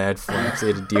felt bad for him, because he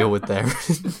had to deal with that.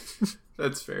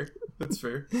 That's fair. That's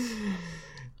fair.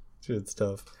 Good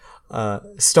stuff.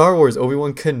 Star Wars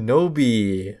Obi-Wan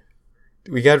Kenobi.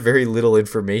 We got very little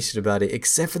information about it,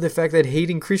 except for the fact that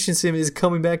Hayden Christensen is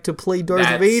coming back to play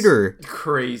Darth Vader.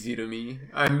 Crazy to me.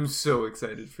 I'm so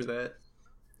excited for that.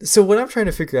 So what I'm trying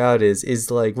to figure out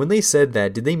is like, when they said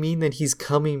that, did they mean that he's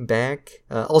coming back?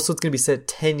 Also, it's going to be set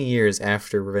 10 years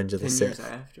after Revenge of the Sith. 10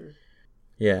 years after?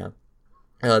 Yeah.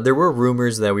 There were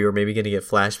rumors that we were maybe going to get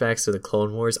flashbacks to the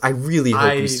Clone Wars. I really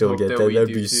hope we still get that. That'd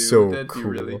be so cool. That'd be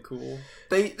really cool.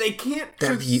 They can't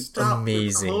That'd just be stop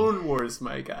amazing. the Clone Wars,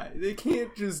 my guy. They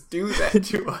can't just do that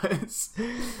to us.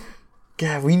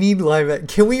 God, we need live action.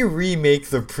 Can we remake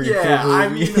the prequel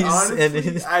movies? I mean,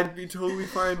 honestly, I'd be totally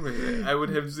fine with it. I would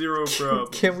have zero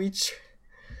problem. Can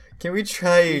we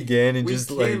try again and just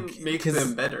make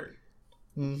them better?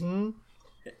 Mm-hmm.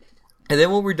 And then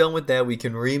when we're done with that, we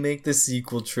can remake the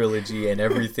sequel trilogy, and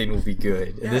everything will be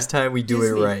good. And this time we do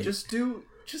Disney, it right. Just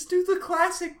do the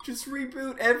classic. Just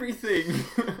reboot everything.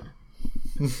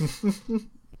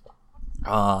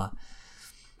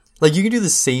 Like you can do the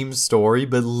same story,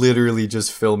 but literally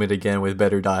just film it again with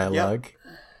better dialogue.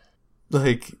 Yep.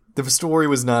 Like the story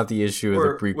was not the issue of the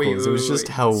prequels. It was just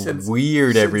how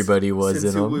weird everybody was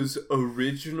in them. Since it was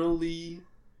originally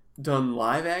done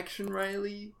live action,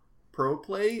 Riley, pro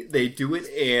play, they do it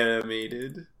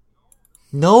animated.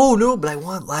 No, but I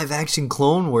want live action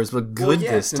Clone Wars, but good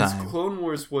this time. Since Clone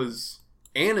Wars was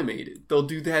animated, they'll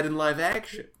do that in live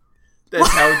action. That's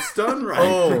how it's done,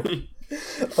 right?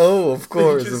 Oh, of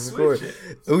course.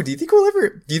 Oh, do you think we'll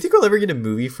ever get a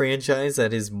movie franchise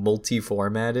that is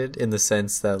multi-formatted in the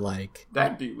sense that like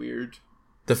that'd be weird.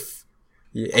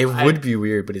 It would be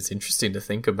weird, but it's interesting to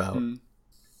think about.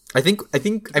 I think.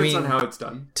 Depends on how it's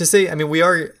done. To say, I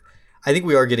think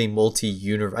we are getting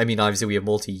multi-universe. I mean, obviously we have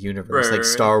multi-universe like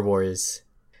Star Wars,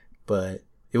 but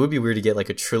it would be weird to get like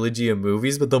a trilogy of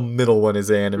movies, but the middle one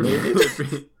is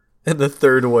animated, and the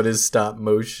third one is stop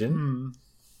motion.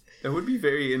 That would be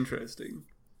very interesting.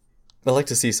 I'd like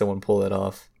to see someone pull that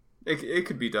off. It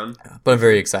could be done. But I'm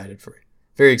very excited for it.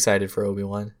 Very excited for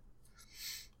Obi-Wan.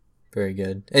 Very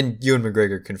good. And Ewan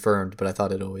McGregor confirmed, but I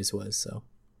thought it always was, so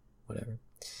whatever.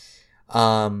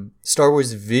 Star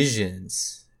Wars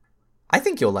Visions. I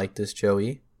think you'll like this,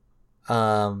 Joey. It's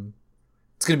going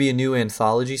to be a new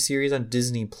anthology series on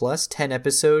Disney Plus, 10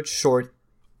 episodes, short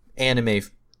anime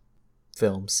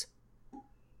films.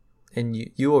 And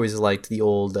you always liked the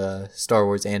old Star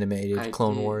Wars animated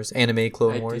Clone Wars. Anime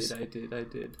Clone Wars. I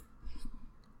did.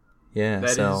 Yeah,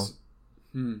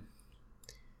 And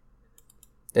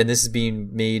this is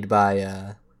being made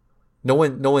by... No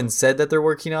one said that they're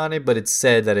working on it, but it's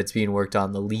said that it's being worked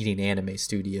on the leading anime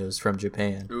studios from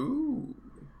Japan. Ooh.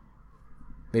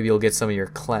 Maybe you'll get some of your...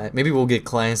 Maybe we'll get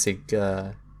classic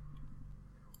General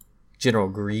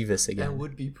Grievous again. That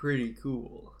would be pretty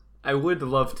cool. I would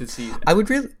love to see that. I would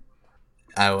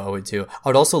too. I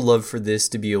would also love for this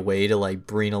to be a way to like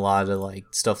bring a lot of like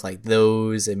stuff like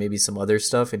those and maybe some other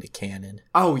stuff into canon.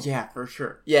 Oh yeah, for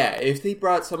sure. Yeah, if they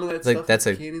brought some of that like, stuff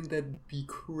into canon, that'd be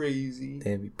crazy.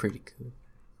 That'd be pretty cool.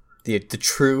 The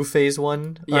true Phase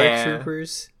 1 ARC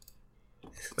troopers.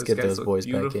 Let's get those boys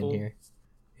back in here.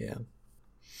 Yeah.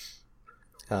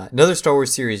 Another Star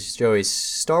Wars series, Joey.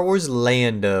 Star Wars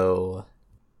Lando.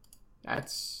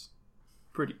 That's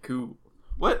pretty cool.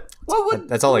 What would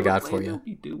that's all I got for you.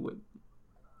 Be doing?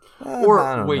 I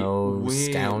don't know,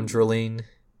 scoundreling.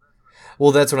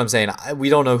 Well, that's what I'm saying. We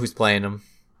don't know who's playing him.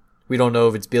 We don't know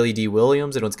if it's Billy D.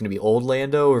 Williams and it's going to be old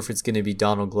Lando or if it's going to be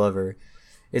Donald Glover.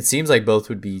 It seems like both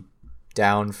would be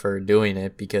down for doing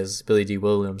it because Billy D.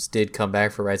 Williams did come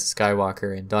back for Rise of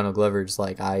Skywalker and Donald Glover's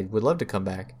like, I would love to come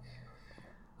back.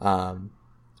 I'm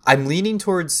leaning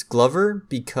towards Glover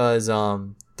because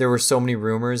there were so many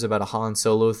rumors about a Han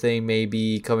Solo thing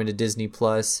maybe coming to Disney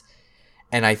Plus,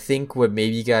 and I think what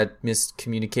maybe got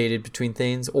miscommunicated between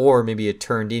things, or maybe it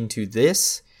turned into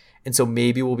this, And so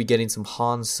maybe we'll be getting some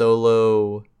young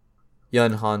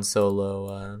Han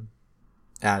Solo,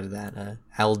 out of that.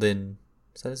 Alden,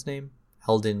 is that his name?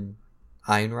 Alden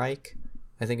Ehrenreich,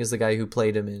 I think is the guy who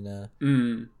played him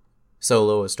in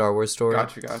Solo, a Star Wars story.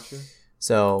 Gotcha.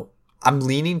 So I'm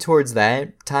leaning towards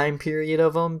that time period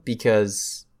of them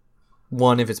because,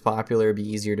 one, if it's popular, it'd be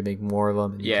easier to make more of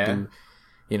them. And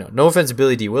yeah. No offense to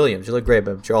Billy D. Williams, you look great,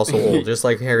 but you're also old, just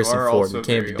like Harrison Ford. You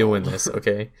can't be doing this,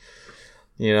 okay?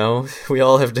 We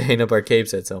all have to hang up our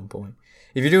capes at some point.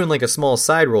 If you're doing like a small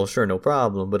side role, sure, no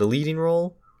problem. But a leading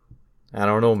role, I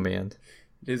don't know, man.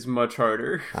 It is much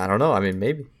harder. I don't know. I mean,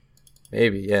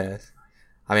 maybe, yeah.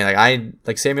 I mean,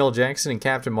 like Samuel L. Jackson and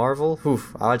Captain Marvel.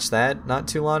 I watched that not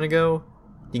too long ago.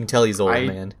 You can tell he's old,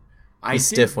 man. He's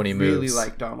stiff when he moves. I really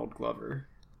like Donald Glover.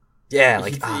 Yeah,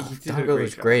 Donald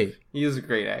Glover's great. He is a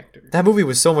great actor. That movie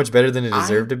was so much better than it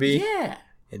deserved to be. Yeah.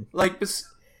 And, like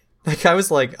I was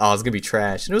like, oh, it's gonna be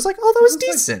trash, and it was like, oh, that was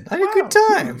decent. I had a good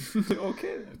time.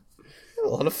 Okay. A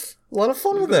lot of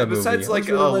fun with that movie. Besides, like,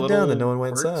 really let down that no one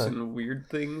went saw. And weird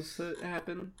things that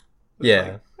happen.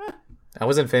 Yeah. I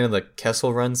wasn't a fan of the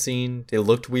Kessel Run scene. It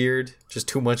looked weird. Just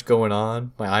too much going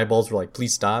on. My eyeballs were like,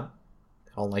 please stop.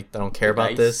 I don't care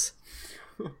about this.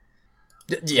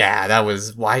 Yeah, that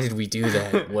was, why did we do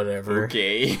that? Whatever.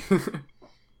 Okay.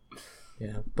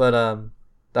 Yeah, but I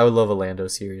would love a Lando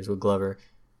series with Glover.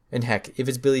 And heck, if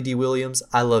it's Billy D. Williams,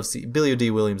 I love Billy D.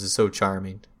 Williams is so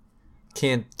charming.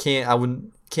 Can't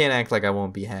act like I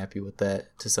won't be happy with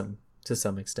that to some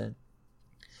extent.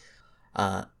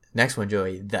 Next one,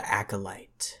 Joey, The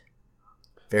Acolyte.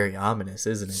 Very ominous,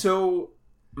 isn't it? So,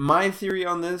 my theory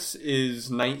on this is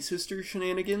Night Sister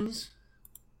shenanigans.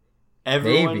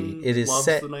 Everyone Maybe. It is loves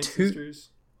set the Night to... Sisters.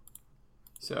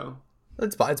 So.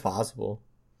 It's possible.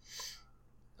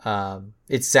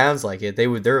 It sounds like it.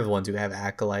 They're the ones who have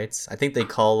acolytes. I think they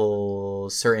call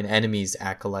certain enemies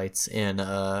acolytes in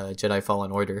Jedi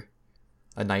Fallen Order.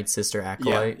 A Night Sister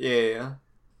acolyte. Yeah.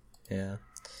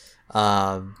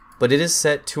 But it is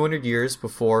set 200 years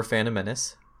before Phantom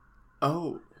Menace.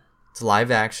 Oh. It's live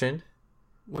action.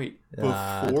 Wait,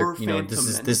 before Phantom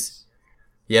Menace?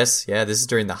 Yes, this is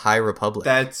during the High Republic.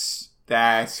 That's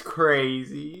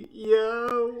crazy.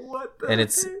 Yo, what the And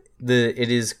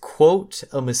it is, quote,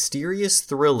 a mysterious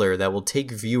thriller that will take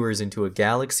viewers into a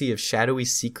galaxy of shadowy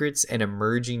secrets and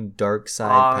emerging dark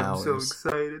side powers. I'm so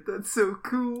excited. That's so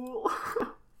cool.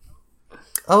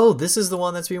 Oh, this is the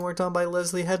one that's being worked on by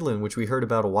Leslie Headland, which we heard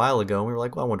about a while ago, and we were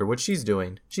like, well, I wonder what she's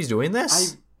doing. She's doing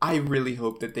this. I really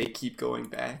hope that they keep going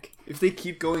back. If they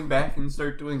keep going back and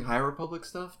start doing High Republic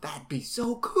stuff, that'd be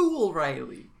so cool,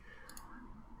 Riley.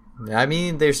 I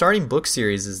mean, they're starting book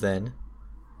series then.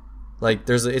 Like,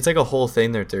 it's like a whole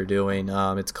thing that they're doing.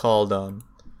 It's called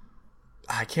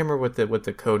I can't remember what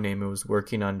the code name it was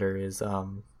working under is.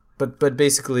 But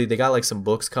basically they got like some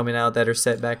books coming out that are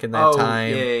set back in that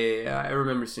time. Yeah. I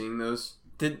remember seeing those.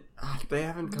 They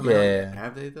haven't come out,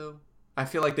 have they though? I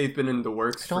feel like they've been in the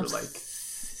works for like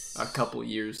a couple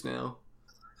years now.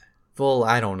 Well,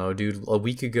 I don't know, dude. A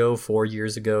week ago, 4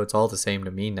 years ago, it's all the same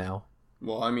to me now.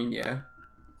 Well, I mean, yeah.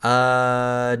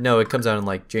 No, it comes out in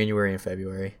like January and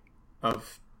February.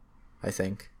 I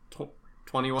think.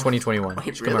 2021. Wait,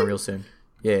 it should come out real soon.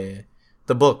 Yeah.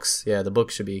 The books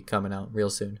should be coming out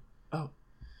real soon. Oh.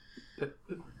 I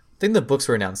think the books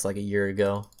were announced like a year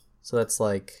ago. So that's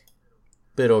like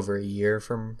a bit over a year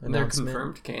from announcement. They're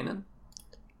confirmed canon?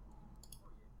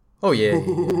 Oh, yeah.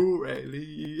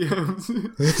 Riley.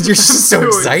 You're just so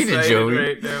excited, Joey.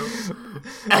 Right now.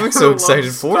 I'm so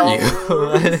excited for you.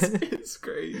 It's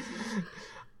crazy.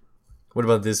 What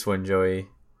about this one, Joey?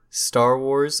 Star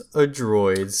Wars, a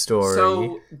droid story.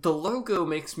 So, the logo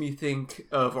makes me think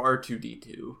of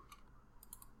R2-D2.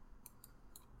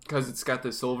 Because it's got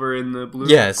the silver and the blue.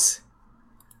 Yes.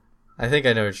 I think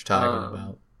I know what you're talking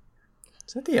about.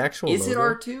 Is that the actual logo? Is it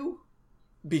R2?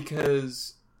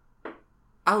 Because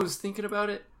I was thinking about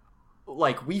it.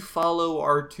 Like, we follow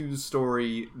R2's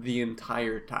story the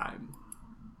entire time.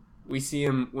 We see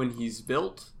him when he's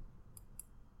built,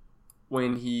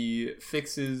 when he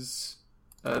fixes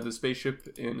the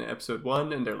spaceship in episode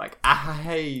 1, and they're like,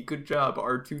 hey, good job,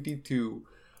 R2-D2,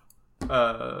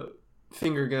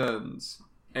 finger guns,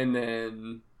 and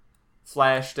then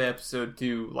flash to episode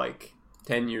 2, like,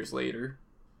 10 years later.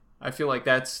 I feel like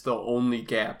that's the only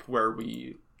gap where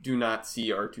we do not see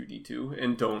R2-D2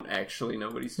 and don't actually know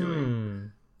what he's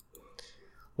doing.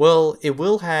 Well, it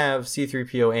will have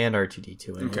C-3PO and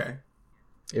R2-D2 in it. Okay.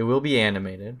 It will be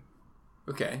animated.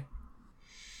 Okay.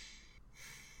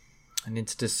 And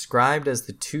it's described as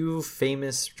the two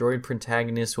famous droid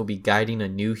protagonists will be guiding a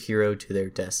new hero to their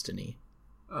destiny.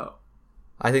 Oh.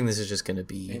 I think this is just gonna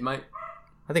be. It might.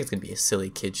 I think it's gonna be a silly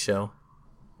kid show.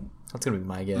 That's gonna be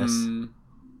my guess.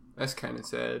 That's kind of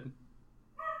sad.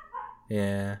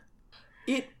 Yeah.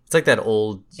 It's like that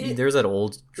old. There's that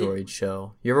old droid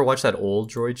show. You ever watch that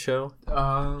old droid show?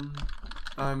 I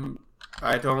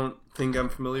don't think I'm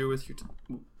familiar with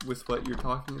with what you're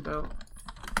talking about.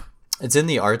 It's in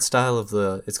the art style of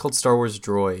the. It's called Star Wars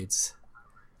Droids.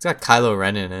 It's got Kylo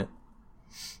Ren in it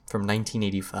from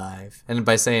 1985, and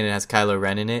by saying it has Kylo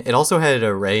Ren in it, it also had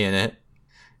a Rey in it.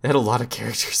 It had a lot of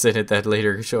characters in it that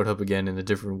later showed up again in a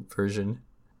different version.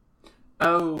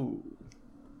 Oh.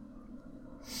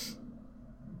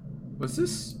 Was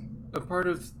this a part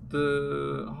of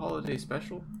the holiday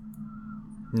special?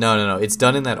 No. It's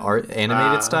done in that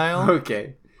animated style.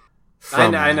 Okay.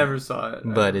 I never saw it.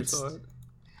 But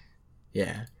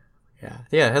yeah.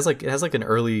 It has like an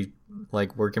early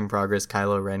like work in progress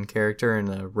Kylo Ren character and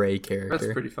a Rey character.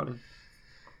 That's pretty funny.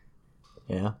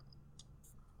 Yeah.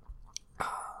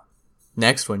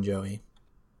 Next one, Joey.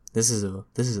 This is a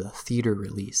theater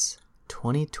release,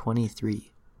 2023.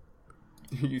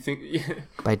 You think? Yeah.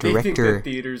 By director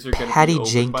theaters are Patty be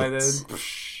Jenkins. By then?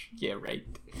 Yeah, right.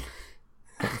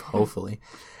 Hopefully,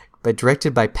 but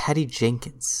directed by Patty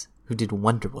Jenkins, who did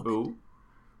Wonder Woman.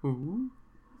 Ooh.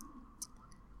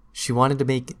 She wanted to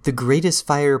make the greatest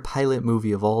fighter pilot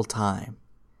movie of all time,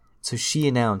 so she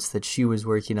announced that she was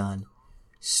working on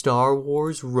Star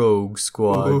Wars Rogue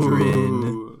Squadron.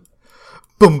 Ooh.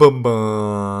 Boom, boom,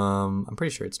 boom. I'm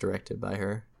pretty sure it's directed by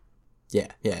her.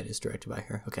 Yeah, it is directed by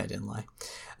her. Okay, I didn't lie.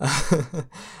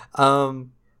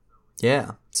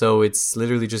 Yeah. So it's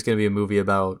literally just gonna be a movie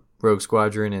about Rogue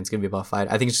Squadron, and it's gonna be about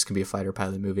fight. I think it's just gonna be a fighter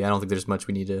pilot movie. I don't think there's much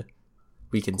we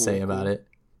can say about it.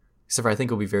 Except for I think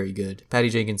it'll be very good. Patty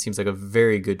Jenkins seems like a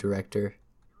very good director,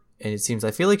 and I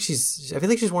feel like she's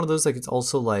one of those like it's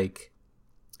also like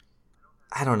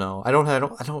I don't know.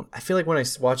 I feel like when I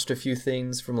watched a few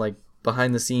things from like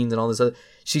behind the scenes and all this other,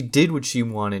 she did what she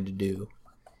wanted to do.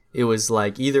 It was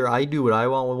like either I do what I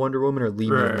want with Wonder Woman or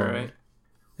leave me alone. Right.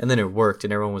 And then it worked,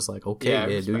 and everyone was like, "Okay,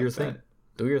 yeah, do your thing,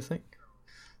 do your thing."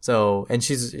 So, and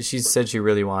she said she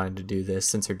really wanted to do this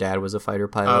since her dad was a fighter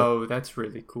pilot. Oh, that's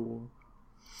really cool.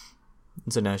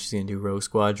 And so now she's gonna do Rogue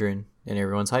Squadron, and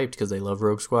everyone's hyped because they love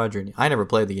Rogue Squadron. I never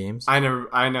played the games. I never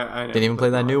didn't even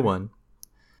play that new one,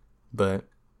 but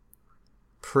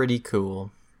pretty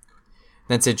cool.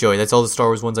 That's it, Joey. That's all the Star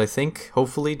Wars ones, I think.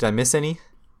 Hopefully, did I miss any?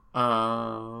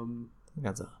 I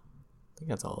think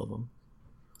that's all of them.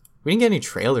 We didn't get any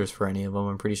trailers for any of them.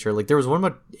 I'm pretty sure. Like there was one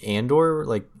about Andor,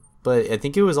 like, but I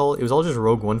think it was all just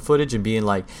Rogue One footage and being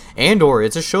like, Andor,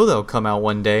 it's a show that'll come out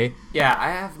one day. Yeah,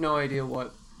 I have no idea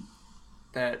what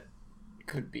that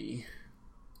could be.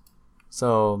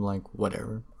 So I'm like,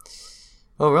 whatever.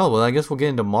 Oh well, I guess we'll get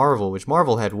into Marvel, which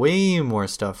Marvel had way more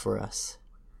stuff for us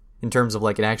in terms of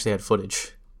like it actually had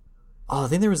footage. Oh, I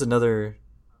think there was another.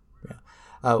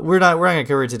 Yeah, we're not gonna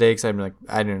cover it today because I'm like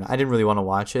I didn't really want to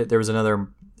watch it. There was another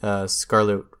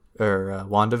Scarlet or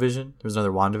WandaVision. There was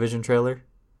another WandaVision trailer,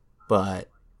 but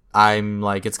I'm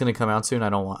like it's gonna come out soon. I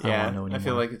don't want to know anymore. I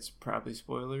feel like it's probably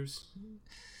spoilers.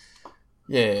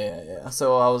 Yeah.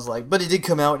 So I was like, but it did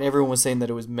come out, and everyone was saying that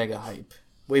it was mega hype,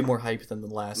 way more hype than the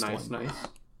last one. Nice.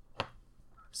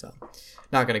 So,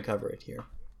 not gonna cover it here,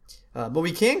 but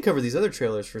we can cover these other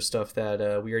trailers for stuff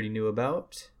that we already knew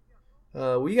about.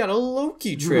 We got a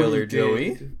Loki trailer,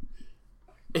 Joey.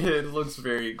 It looks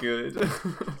very good.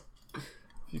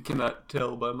 You cannot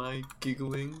tell by my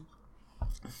giggling.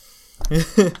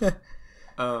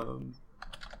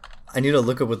 I need to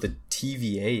look up what the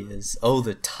TVA is. Oh,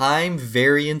 the Time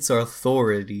Variance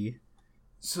Authority.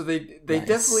 So they nice.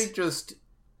 Definitely just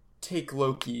take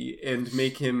Loki and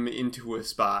make him into a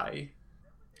spy.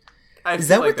 Is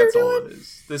that what they're doing? All it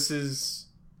is. This is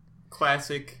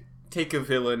classic. Take a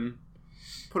villain,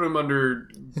 put him under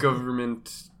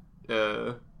government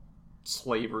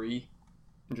slavery,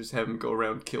 and just have him go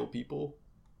around kill people,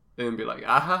 and be like,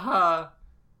 "Ah ha ha,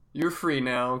 you're free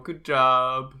now. Good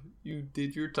job. You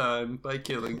did your time by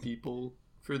killing people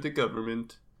for the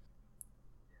government."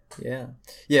 Yeah.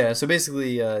 So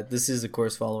basically, this is of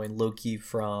course following Loki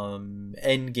from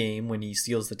Endgame when he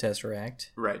steals the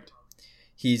Tesseract. Right.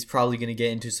 He's probably going to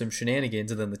get into some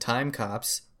shenanigans, and then the time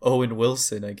cops, Owen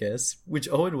Wilson, I guess. Which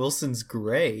Owen Wilson's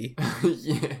gray.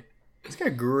 Yeah. He's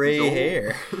got gray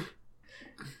hair.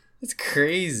 It's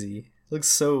crazy. It looks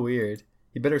so weird.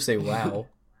 You better say wow.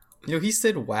 You know, he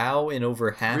said wow in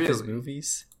over half his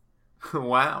movies.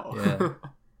 Wow.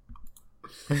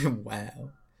 Yeah.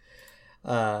 Wow.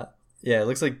 Yeah, it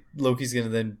looks like Loki's going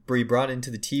to then be brought into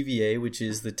the TVA, which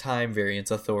is the Time Variance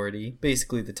Authority.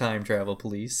 Basically the time travel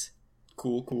police.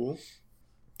 Cool.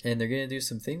 And they're gonna do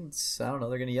some things. I don't know.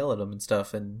 They're gonna yell at him and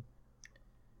stuff, and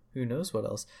who knows what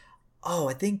else. Oh,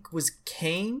 I think was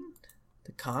Kane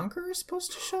the Conqueror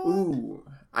supposed to show up? Ooh,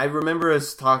 I remember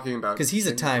us talking about because he's a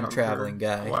Kane the time Conqueror traveling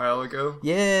guy a while ago.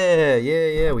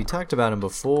 Yeah. We talked about him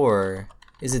before.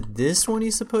 Is it this one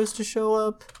he's supposed to show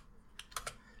up?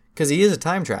 Because he is a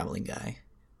time traveling guy.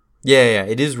 Yeah.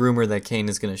 It is rumored that Kane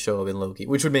is going to show up in Loki,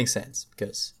 which would make sense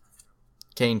because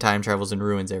Kane time travels and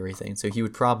ruins everything. So he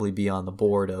would probably be on the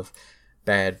board of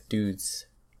bad dudes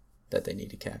that they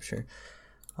need to capture.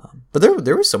 But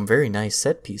there were some very nice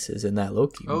set pieces in that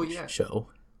Loki show.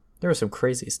 There was some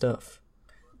crazy stuff.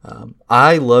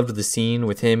 I loved the scene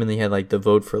with him and he had like the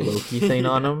vote for Loki thing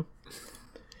on him.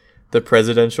 The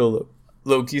presidential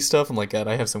Loki stuff. I'm like, God,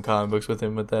 I have some comic books with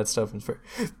him with that stuff.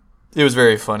 It was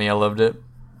very funny. I loved it.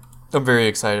 I'm very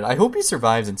excited. I hope he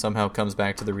survives and somehow comes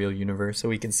back to the real universe so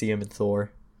we can see him in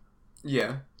Thor.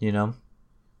 Yeah. You know?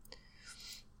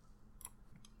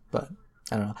 But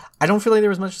I don't know. I don't feel like there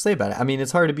was much to say about it. I mean,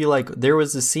 it's hard to be like, there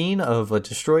was a scene of a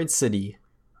destroyed city.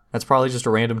 That's probably just a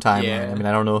random timeline. Yeah. I mean,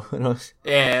 I don't know.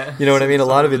 Yeah. You know what I mean? A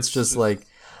lot of it's just like,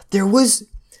 there was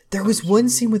one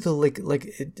scene with I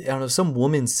don't know, some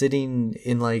woman sitting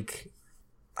in like,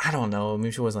 I don't know.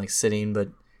 Maybe she wasn't like sitting, but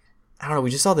I don't know.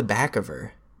 We just saw the back of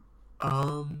her.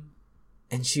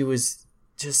 And she was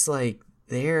just like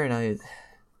there, and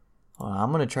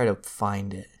I'm gonna try to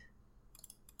find it.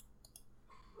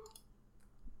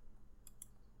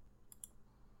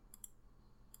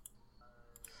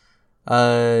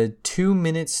 2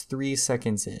 minutes 3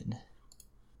 seconds in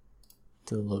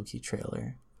to the Loki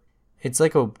trailer. It's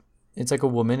like a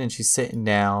woman, and she's sitting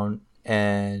down,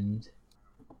 and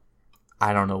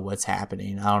I don't know what's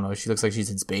happening. I don't know. She looks like she's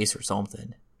in space or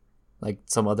something, like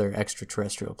some other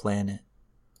extraterrestrial planet.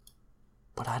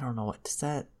 But I don't know what does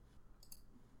that.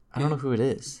 I don't know who it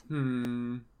is.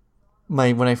 When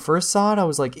I first saw it, I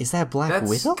was like, "Is that Black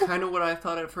Widow?" That's kind of what I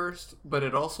thought at first, but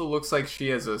it also looks like she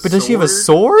has a. But does she have a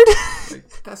sword?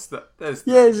 Like, that's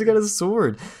yeah, she's got a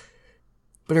sword.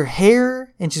 But her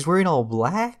hair, and she's wearing all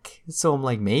black, so I'm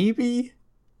like, maybe.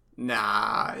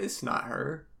 Nah, it's not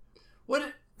her.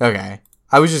 What? Okay,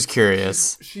 I was just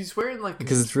curious. She's wearing like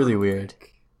because it's really weird.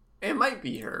 It might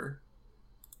be her.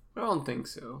 I don't think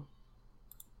so.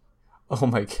 Oh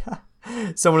my god.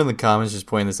 Someone in the comments just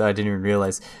pointed this out. I didn't even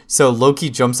realize. So Loki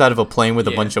jumps out of a plane with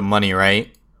a bunch of money,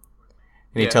 right?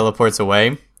 And he teleports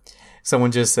away.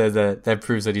 Someone just said that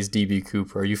proves that he's DB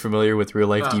Cooper. Are you familiar with real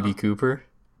life DB Cooper?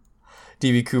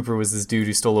 DB Cooper was this dude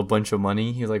who stole a bunch of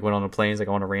money. He like went on a plane. He's like,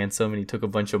 I want a ransom, and he took a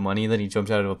bunch of money. And then he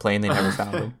jumped out of a plane. They never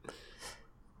found him.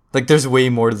 Like, there's way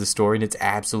more to the story, and it's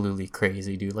absolutely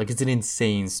crazy, dude. Like, it's an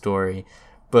insane story.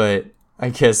 But I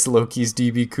guess Loki's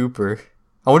DB Cooper.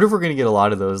 I wonder if we're going to get a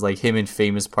lot of those, like him in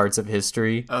famous parts of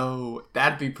history. Oh,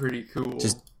 that'd be pretty cool.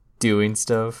 Just doing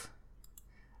stuff.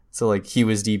 So, like, he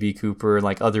was DB Cooper, and,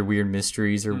 like, other weird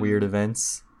mysteries or weird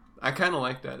events. I kind of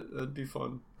like that. That'd be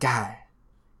fun. God.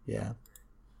 Yeah.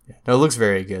 No, it looks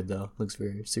very good, though. Looks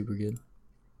very super good.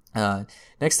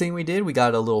 Next thing we did, we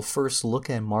got a little first look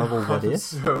at Marvel What If. I'm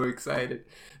so excited.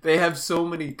 They have so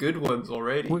many good ones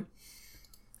already.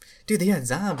 Dude, they had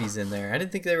zombies in there. I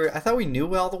didn't think they were. I thought we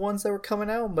knew all the ones that were coming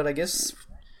out, but I guess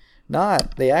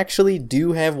not. They actually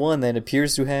do have one that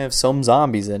appears to have some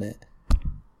zombies in it.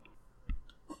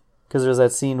 Because there's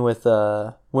that scene with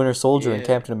Winter Soldier and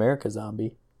Captain America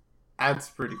zombie. That's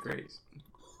pretty great.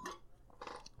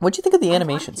 What'd you think of the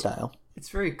animation style? It's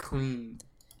very clean.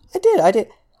 I did. I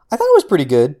thought it was pretty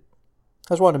good.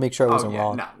 I just wanted to make sure I wasn't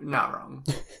wrong. Not wrong.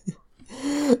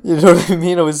 You know what I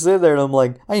mean? I was sitting there and I'm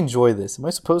like, I enjoy this. Am I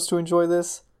supposed to enjoy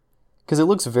this? Because it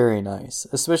looks very nice.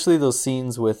 Especially those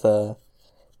scenes with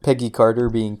Peggy Carter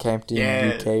being Captain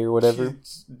UK or whatever.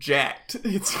 She's jacked.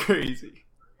 It's crazy.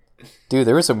 Dude,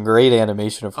 there was some great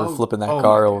animation of her flipping that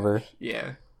car over.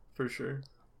 Yeah, for sure.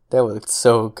 That looked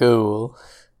so cool.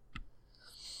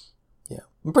 Yeah,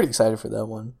 I'm pretty excited for that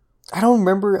one. I don't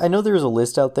remember. I know there's a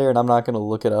list out there and I'm not going to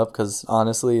look it up because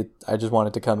honestly, I just want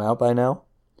it to come out by now.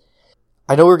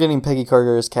 I know we're getting Peggy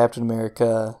Carter as Captain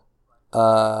America,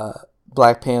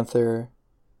 Black Panther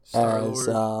as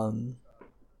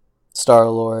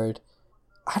Star-Lord.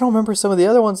 I don't remember some of the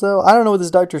other ones, though. I don't know what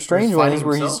this Doctor Strange one is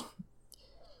where he's...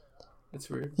 That's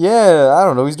weird. Yeah, I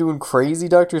don't know. He's doing crazy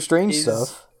Doctor Strange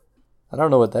stuff. I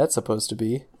don't know what that's supposed to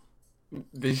be.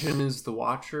 Vision is the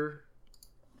Watcher.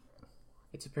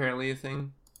 It's apparently a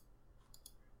thing.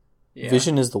 Yeah.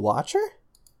 Vision is the Watcher?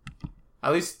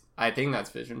 At least, I think that's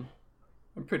Vision.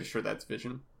 I'm pretty sure that's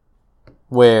Vision.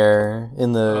 Where?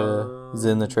 In the... is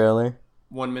it in the trailer?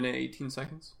 1 minute, 18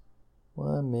 seconds.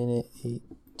 1 minute, 18.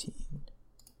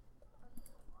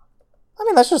 I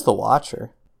mean, that's just the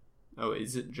Watcher. Oh,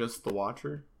 is it just the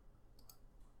Watcher?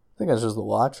 I think that's just the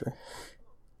Watcher.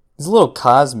 He's a little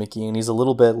cosmic-y, and he's a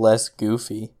little bit less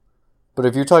goofy. But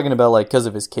if you're talking about, like, because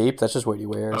of his cape, that's just what he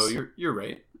wears. Oh, you're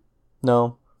right.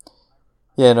 No.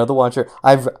 Yeah, no, the Watcher.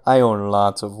 I own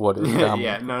lots of what ifs.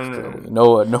 Yeah,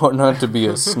 no. No, not to be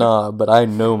a snob, but I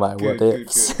know my what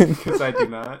ifs. Because I do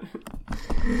not.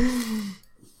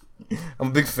 I'm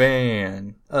a big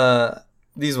fan.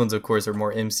 These ones, of course, are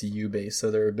more MCU based,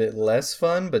 so they're a bit less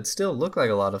fun, but still look like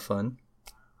a lot of fun.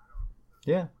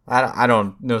 Yeah, I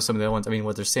don't know some of the other ones. I mean,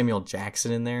 there's Samuel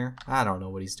Jackson in there. I don't know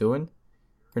what he's doing.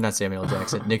 Or not Samuel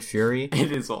Jackson, Nick Fury.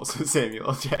 It is also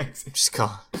Samuel Jackson. Just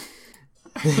call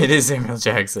it is Samuel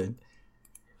Jackson.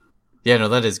 Yeah, no,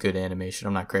 that is good animation.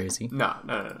 I'm not crazy. No.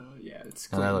 Yeah, it's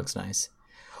cool. No, that looks nice.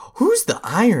 Who's the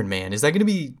Iron Man? Is that going to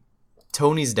be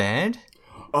Tony's dad?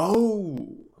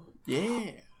 Oh,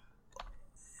 yeah.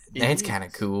 That's kind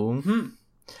of cool. Hmm.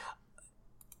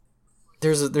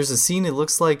 There's a scene it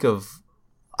looks like of,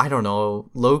 I don't know,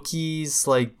 Loki's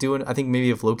like doing, I think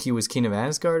maybe if Loki was king of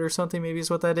Asgard or something, maybe is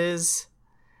what that is.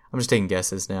 I'm just taking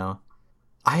guesses now.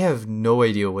 I have no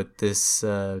idea what this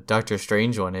Doctor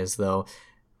Strange one is, though.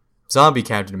 Zombie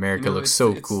Captain America looks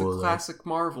so cool. It's the classic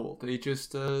Marvel. They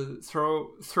just throw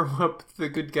up the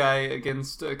good guy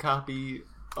against a copy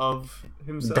of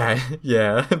himself.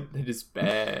 Yeah. It is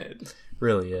bad.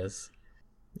 Really is.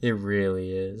 It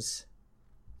really is.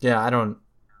 Yeah, I don't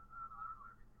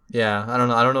know. I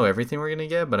don't know everything we're gonna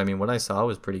get, but I mean, what I saw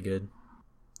was pretty good.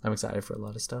 I'm excited for a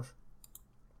lot of stuff,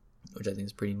 which I think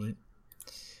is pretty neat.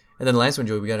 And then the last one,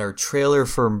 Joey, we got our trailer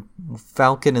for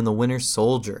Falcon and the Winter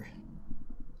Soldier.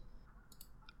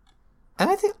 And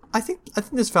I think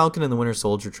this Falcon and the Winter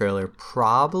Soldier trailer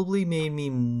probably made me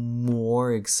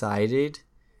more excited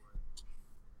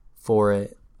for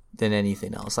it than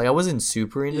anything else. Like, I wasn't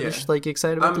super into this, like,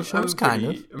 excited about the show.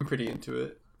 I'm pretty into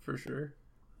it for sure.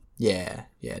 Yeah.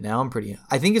 Now I'm pretty.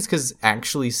 I think it's because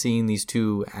actually seeing these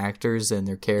two actors and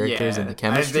their characters and the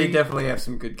chemistry. They definitely have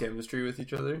some good chemistry with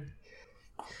each other.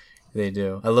 They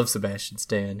do. I love Sebastian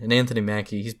Stan and Anthony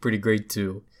Mackie. He's pretty great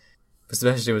too. But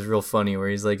Sebastian was real funny, where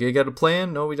he's like, "You got a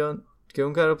plan? No, we don't. You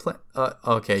don't got a plan.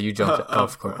 Okay, you jumped.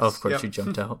 Of course, yep. You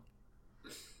jumped out."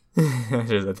 I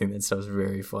think that stuff's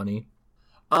very funny.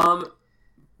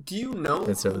 Do you know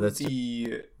who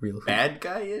the real bad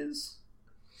guy is?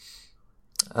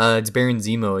 It's Baron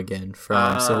Zemo again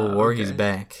from Civil War. Okay.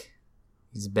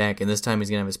 He's back, and this time he's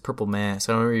gonna have his purple mask.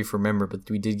 I don't know if you remember, but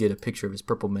we did get a picture of his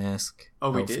purple mask. Oh,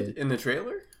 we did in the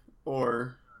trailer,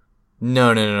 or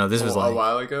no. This was like a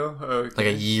while ago, like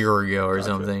a year ago or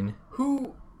something.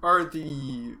 Who are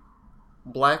the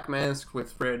black mask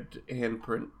with red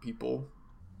handprint people?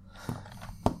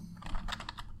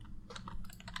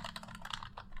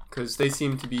 Because they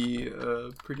seem to be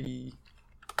a pretty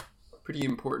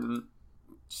important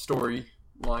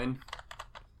storyline.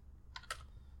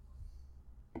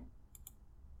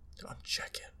 I'm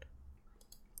checking.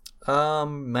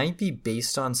 Might be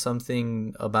based on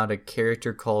something about a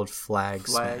character called Flag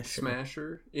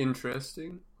Smasher.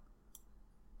 Interesting.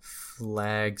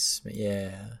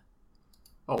 Yeah.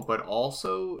 Oh, but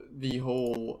also the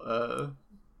whole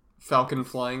Falcon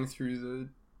flying through the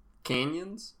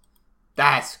canyons.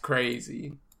 That's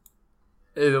crazy.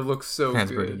 It looks so good.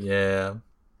 Pretty, yeah.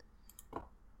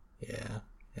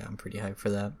 I'm pretty hyped for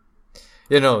that.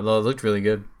 Yeah, no, it looked really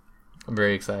good. I'm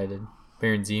very excited.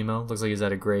 Baron Zemo looks like he's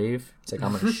at a grave. It's like,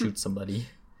 I'm gonna shoot somebody.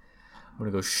 I'm gonna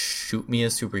go shoot me a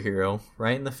superhero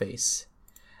right in the face.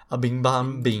 A bing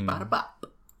bong bing. Bada bop.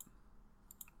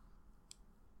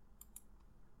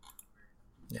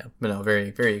 Yeah, but no, very,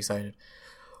 very excited.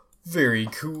 Very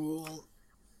cool.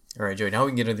 All right, Joey, now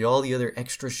we can get into all the other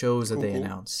extra shows that they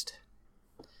announced.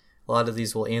 A lot of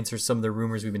these will answer some of the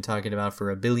rumors we've been talking about for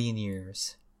a billion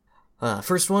years.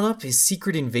 First one up is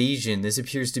Secret Invasion. This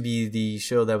appears to be the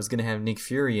show that was going to have Nick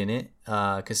Fury in it,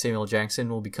 because Samuel Jackson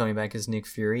will be coming back as Nick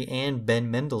Fury, and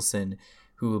Ben Mendelsohn,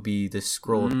 who will be the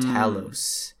Skrull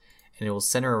Talos. And it will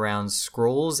center around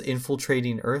Skrulls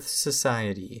infiltrating Earth's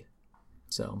society.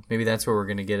 So maybe that's where we're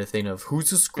going to get a thing of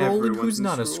who's a Skrull and who's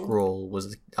not a Skrull.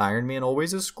 Was Iron Man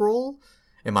always a Skrull?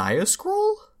 Am I a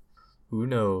Skrull? Who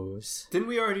knows? Didn't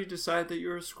we already decide that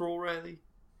you're a Skrull, Riley?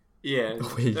 Yeah.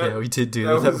 Wait, yeah, we did do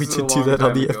that. We did do that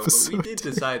on the episode. We did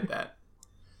decide that.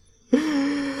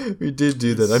 We did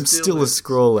do that. I'm still a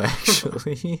Skrull,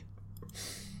 actually.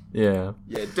 Yeah.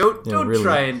 Yeah, don't really,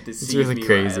 try and deceive me, It's really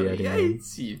crazy. Riley. I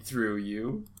see through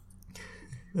you.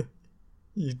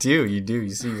 You do. You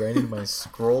see right into my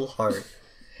Skrull heart.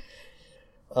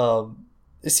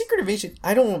 The Secret Invasion,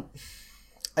 I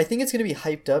think it's going to be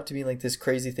hyped up to be like this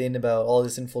crazy thing about all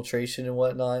this infiltration and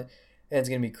whatnot, and it's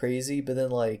going to be crazy, but then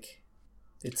like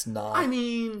It's not. I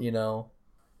mean, you know,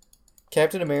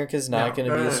 Captain America's not going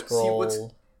to be a see,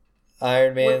 Skrull.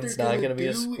 Iron Man's not going to be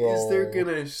a Skrull. Is they're going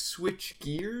to switch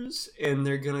gears and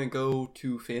they're going to go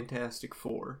to Fantastic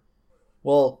Four.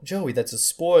 Well, Joey, that's a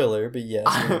spoiler, but yes,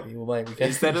 maybe.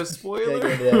 Is that a spoiler? We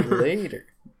gotta get into that later.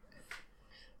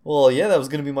 Well, yeah, that was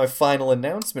going to be my final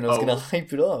announcement. I was going to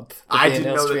hype it up. I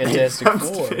didn't know that Fantastic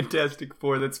Four. Fantastic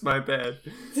Four. That's my bad.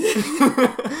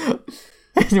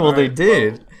 Well, they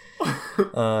did.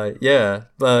 Yeah,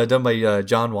 done by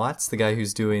John Watts, the guy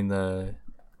who's doing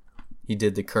he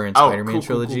did the current Spider-Man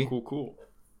trilogy. Cool.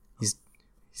 He's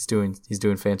doing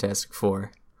Fantastic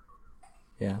Four.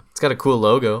 Yeah, it's got a cool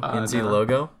logo. You can see the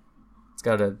logo. It's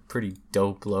got a pretty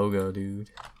dope logo, dude.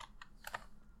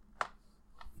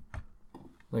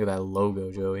 Look at that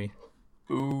logo, Joey.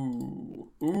 Ooh,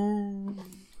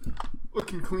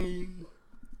 looking clean.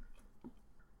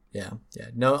 Yeah.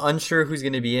 No, unsure who's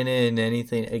going to be in it and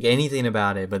anything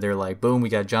about it, but they're like, boom, we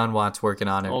got John Watts working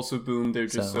on it. Also, boom, there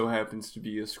just so happens to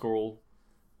be a Skrull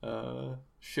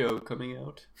show coming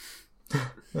out.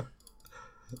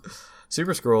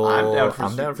 Super Skrull.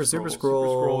 I'm down for Super Skrull. Super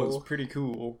Skrull is pretty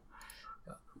cool.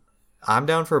 I'm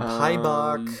down for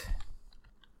Paibok.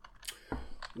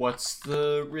 What's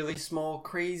the really small,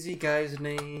 crazy guy's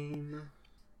name?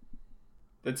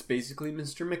 That's basically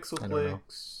Mr.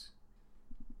 Mxyzptlk.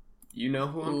 You know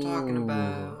who I'm talking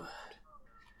about.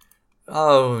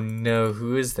 Oh no,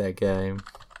 who is that guy?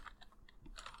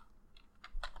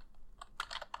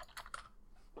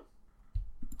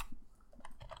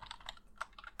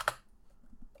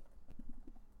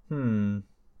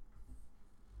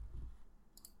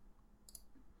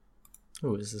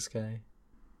 Who is this guy?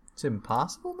 It's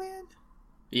Impossible Man?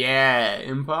 Yeah,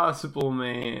 Impossible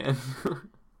Man.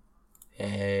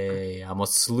 Hey, I'm a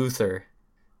sleuther.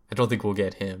 I don't think we'll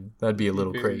get him. That'd be a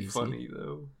little crazy. Funny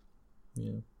though.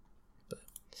 Yeah. But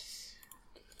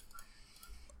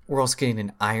we're also getting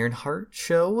an Ironheart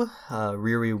show.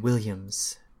 Riri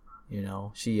Williams. You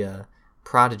know, she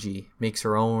Prodigy makes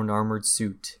her own armored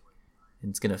suit.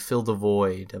 And it's gonna fill the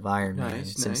void of Iron Man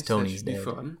since Tony's dead. Be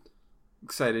fun.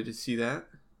 Excited to see that.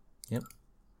 Yep.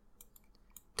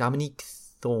 Dominique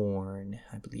Thorne,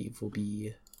 I believe, will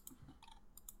be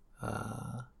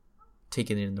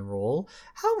taken in the role.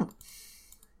 I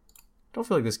don't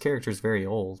feel like this character is very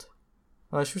old.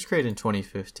 She was created in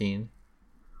 2015.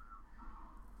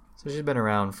 So she's been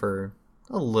around for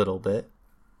a little bit.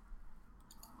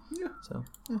 Yeah. So,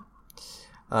 yeah.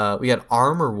 We got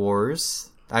Armor Wars.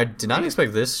 I did not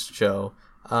expect this show.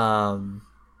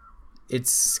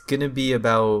 It's gonna be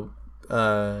about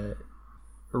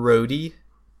Rhodey.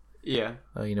 Yeah.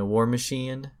 War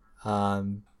Machine.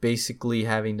 Basically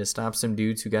having to stop some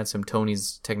dudes who got some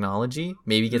Tony's technology.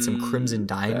 Maybe get some Crimson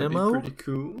Dynamo. That'd be pretty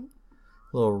cool.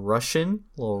 Little Russian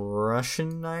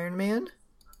Iron Man.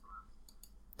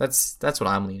 That's what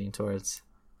I'm leaning towards.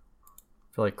 I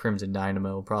feel like Crimson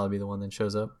Dynamo will probably be the one that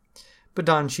shows up. But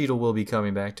Don Cheadle will be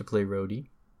coming back to play Rhodey.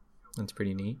 That's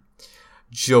pretty neat.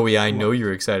 Joey, I know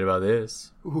you're excited about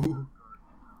this. Ooh.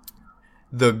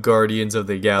 The Guardians of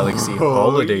the Galaxy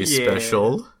Holiday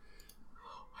Special.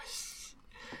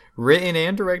 Written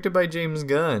and directed by James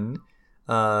Gunn.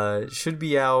 Should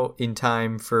be out in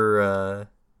time for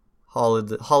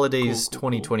holidays cool.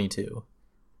 2022.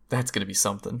 That's going to be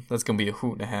something. That's going to be a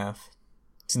hoot and a half.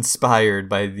 It's inspired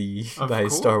by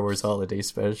Star Wars Holiday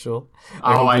Special.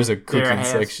 I hope there's a cooking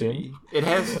section. It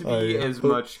has to be as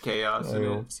much chaos in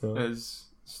it as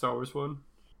Star Wars 1.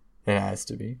 It has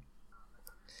to be.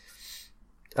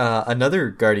 Another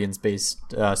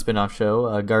Guardians-based spin-off show,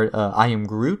 I Am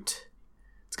Groot.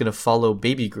 It's going to follow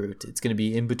Baby Groot. It's going to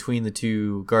be in between the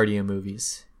two Guardian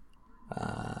movies. It's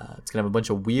going to have a bunch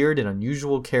of weird and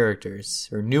unusual characters,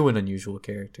 or new and unusual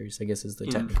characters, I guess is the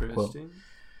technical quote.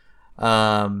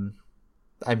 I'm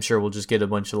sure we'll just get a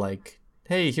bunch of like,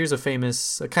 hey, here's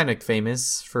a kind of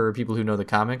famous for people who know the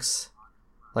comics,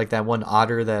 like that one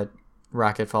otter that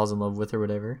Rocket falls in love with or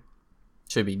whatever.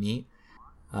 Should be neat.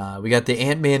 We got the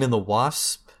Ant-Man and the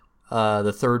Wasp,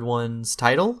 the third one's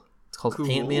title. It's called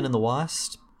Ant-Man and the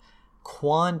Wasp.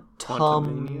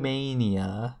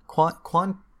 Quantumania.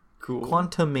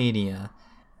 Quantumania.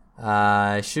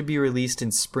 Should be released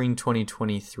in spring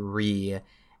 2023,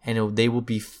 and they will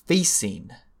be facing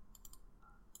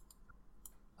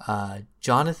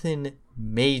Jonathan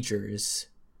Majors,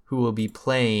 who will be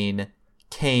playing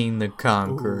Kang the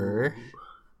Conqueror. Ooh.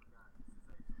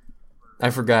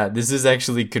 I forgot. This is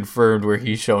actually confirmed where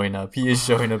he's showing up. He is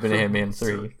showing up in Ant-Man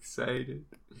 3. So excited.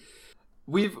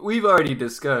 We've already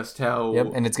discussed how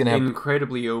and it's gonna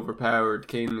incredibly overpowered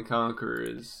Kang the Conqueror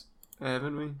is,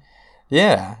 haven't we?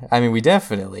 Yeah, I mean, we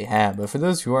definitely have. But for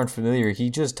those who aren't familiar, he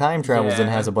just time travels and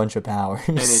Yeah. has a bunch of powers.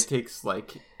 And it takes,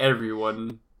 like,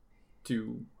 everyone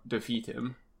to defeat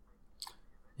him.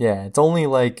 Yeah, it's only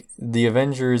like the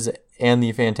Avengers and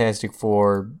the Fantastic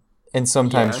Four, and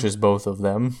sometimes Yeah. just both of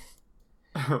them.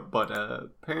 But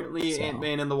apparently So.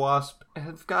 Ant-Man and the Wasp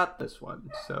have got this one.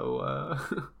 So,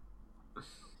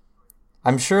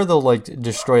 I'm sure they'll like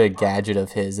destroy a gadget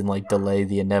of his and like delay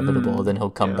the inevitable. Then he'll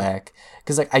come yeah. back.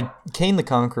 Because like Kane the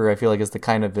Conqueror, I feel like is the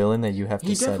kind of villain that you have to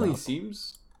he set definitely up.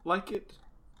 seems like it.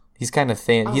 He's kind of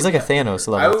He's like yeah, a Thanos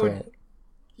for sure. level threat.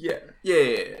 Yeah.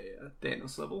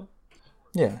 Thanos level.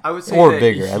 Yeah, I would say or that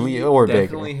bigger, he or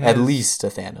definitely bigger, at has least a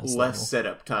Thanos less level.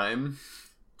 setup time.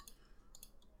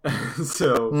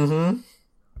 So Mm-hmm.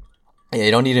 Yeah,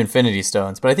 you don't need Infinity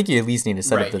Stones, but I think you at least need to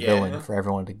set up Right, the yeah. villain for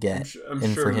everyone to get, I'm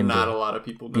and sure for him not to a lot of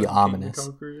people know be who King ominous.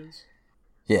 the Conqueror is.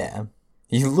 Yeah.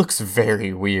 He looks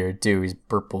very weird, too. He's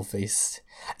purple-faced.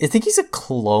 I think he's a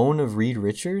clone of Reed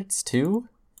Richards, too.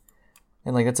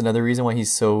 And, like, that's another reason why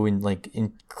he's so,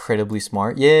 incredibly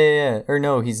smart. Yeah. Or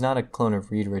no, he's not a clone of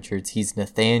Reed Richards. He's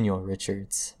Nathaniel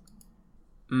Richards.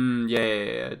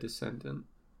 Yeah, descendant.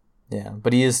 Yeah,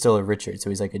 but he is still a Richard, so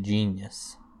he's like a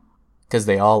genius. Because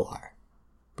they all are.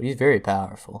 But he's very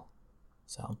powerful.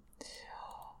 So,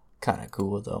 kind of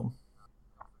cool, though.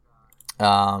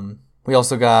 We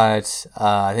also got,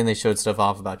 I think they showed stuff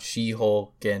off about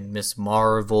She-Hulk and Miss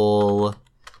Marvel.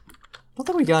 I don't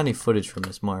think we got any footage from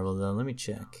Miss Marvel, though. Let me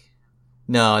check.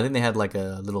 No, I think they had like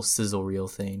a little sizzle reel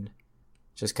thing.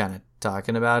 Just kind of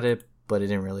talking about it, but it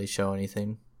didn't really show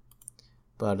anything.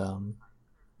 But,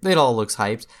 it all looks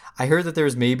hyped. I heard that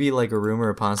there's maybe like a rumor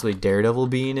of possibly Daredevil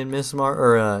being in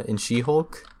in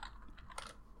She-Hulk.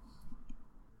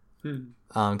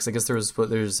 Because I guess there's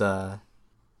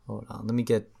hold on, let me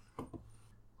get.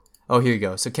 Oh, here you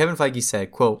go. So Kevin Feige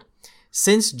said, quote,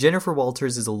 "Since Jennifer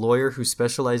Walters is a lawyer who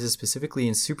specializes specifically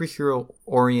in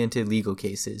superhero-oriented legal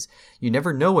cases, you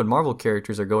never know when Marvel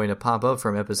characters are going to pop up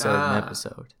from episode to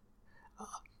episode.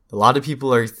 A lot of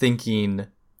people are thinking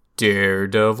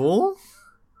Daredevil,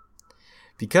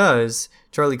 because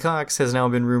Charlie Cox has now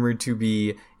been rumored to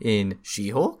be in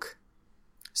She-Hulk,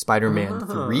 Spider-Man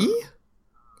 3,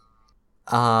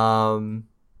 and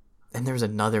there's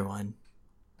another one.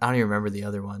 I don't even remember the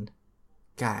other one.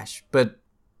 Gosh, but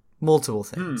multiple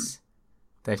things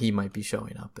that he might be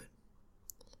showing up in.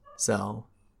 So,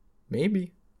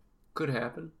 maybe. Could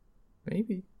happen.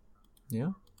 Maybe.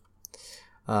 Yeah.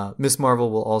 Miss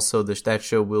Marvel will also, that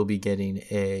show will be getting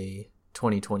a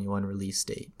 2021 release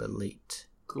date, but late.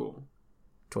 Cool.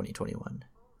 2021.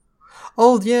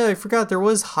 Oh, yeah, I forgot. There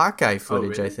was Hawkeye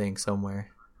footage, really? I think,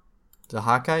 somewhere. The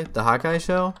Hawkeye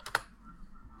show?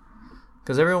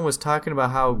 Because everyone was talking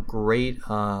about how great,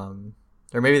 or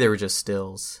maybe they were just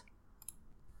stills.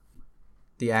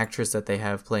 The actress that they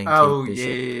have playing Kate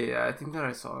Bishop yeah. I think that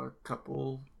I saw a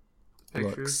couple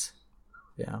pictures. looks.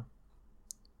 Yeah.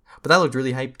 But that looked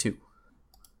really hyped too.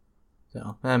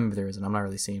 So, maybe there isn't. I'm not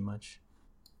really seeing much.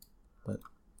 But,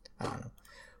 I don't know.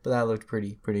 But that looked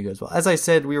pretty good as well. As I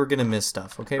said, we were going to miss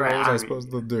stuff, okay? Right, What was I I mean,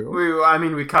 supposed to do?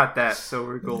 We caught that, so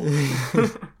we're golden.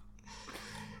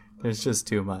 There's just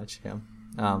too much, yeah.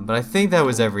 But I think that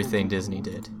was everything Disney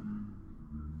did.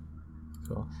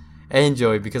 Cool. And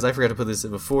Joey, because I forgot to put this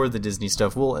in before the Disney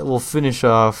stuff, we'll finish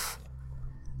off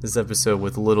this episode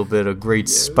with a little bit of great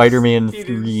Spider-Man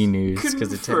 3 news,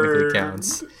 because it technically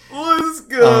counts. Let's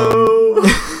go!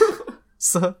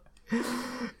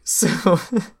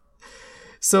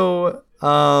 So,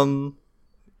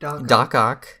 Doc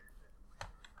Ock,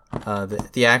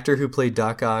 the actor who played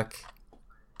Doc Ock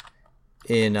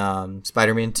in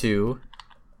Spider-Man 2,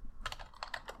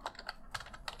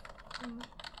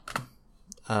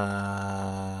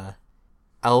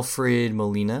 Alfred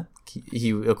Molina,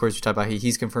 he of course we talked about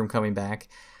he's confirmed coming back.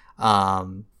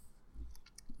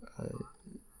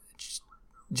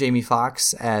 Jamie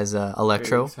Foxx as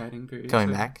Electro, very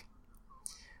coming back.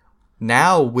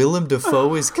 Now Willem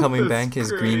Dafoe is coming That's back as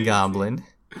crazy. Green Goblin.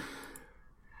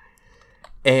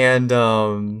 And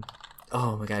oh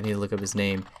my god, I need to look up his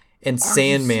name. And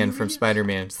Sandman from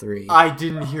Spider-Man 3. I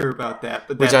didn't hear about that,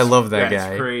 but Which I love that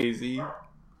that's guy. Crazy.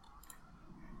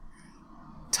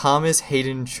 Thomas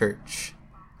Hayden Church.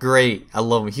 Great. I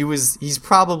love him. He's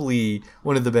probably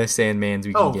one of the best Sandmans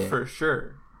we can get. For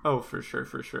sure. For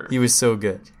sure. He was so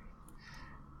good.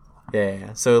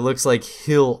 Yeah. So it looks like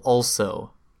he'll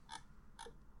also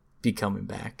be coming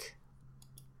back.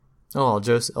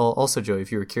 Also, Joe,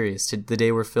 if you were curious, the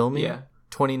day we're filming,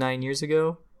 29 years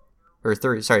ago, or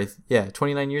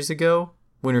 29 years ago,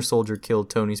 Winter Soldier killed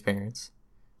Tony's parents.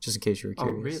 Just in case you were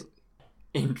curious. Oh, really?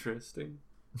 Interesting.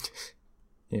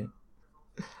 Yeah.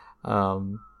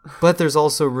 But there's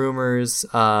also rumors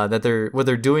that what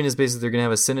they're doing is basically they're gonna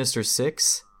have a Sinister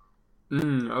Six.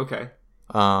 Okay.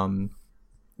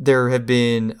 There have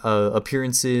been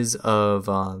appearances of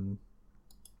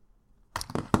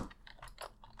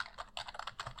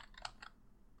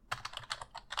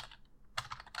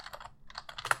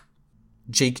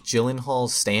Jake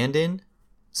Gyllenhaal's stand-in,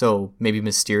 so maybe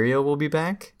Mysterio will be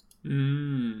back.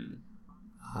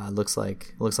 Looks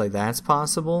like that's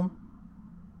possible.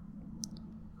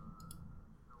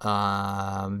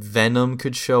 Venom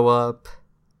could show up.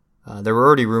 There were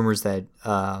already rumors that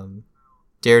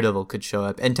Daredevil could show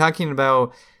up. And talking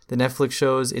about the Netflix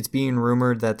shows, it's being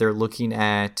rumored that they're looking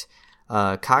at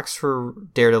Cox for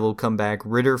Daredevil come back,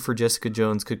 Ritter for Jessica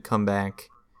Jones could come back,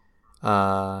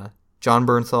 John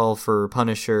Bernthal for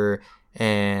Punisher,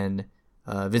 and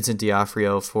Vincent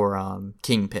D'Onofrio for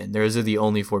Kingpin. Those are the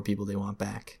only 4 people they want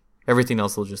back. Everything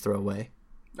else they'll just throw away.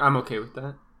 I'm okay with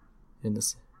that. In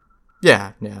this,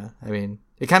 yeah. I mean,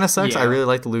 it kind of sucks. Yeah. I really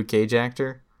like the Luke Cage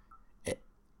actor,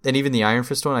 and even the Iron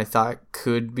Fist one I thought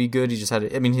could be good. He just had,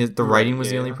 the writing was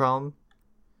the only problem.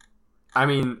 I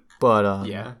mean, but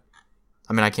yeah.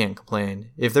 I mean, I can't complain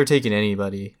if they're taking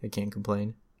anybody. I can't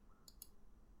complain.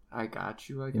 I got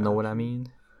you. You know what I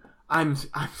mean? I'm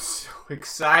so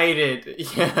excited.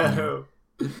 Yeah.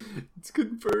 It's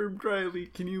confirmed, Riley.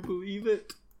 Can you believe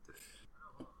it?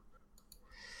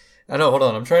 I know. Hold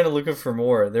on. I'm trying to look up for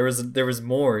more. There was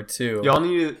more too. Y'all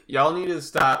need to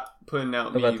stop putting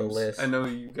out memes. About the list. I know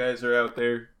you guys are out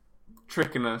there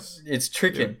tricking us. It's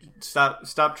tricking.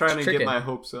 Stop trying to get my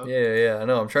hopes up. Yeah. I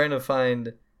know. I'm trying to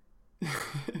find.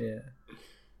 Yeah.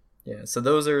 So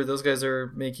those guys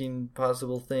are making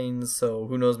possible things. So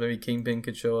who knows? Maybe Kingpin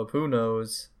could show up. Who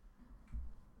knows?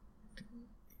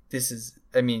 This is.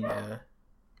 I mean, yeah.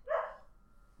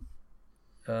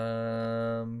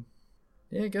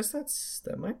 Yeah, I guess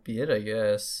that might be it. I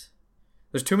guess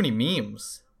there's too many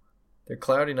memes. They're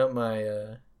clouding up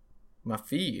my my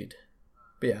feed.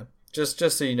 But yeah, just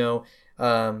so you know,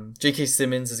 J.K.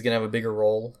 Simmons is gonna have a bigger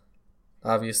role,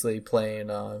 obviously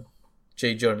playing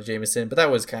J. Jonah Jameson. But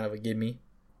that was kind of a gimme.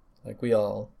 Like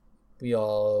we're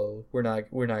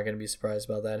not gonna be surprised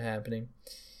about that happening.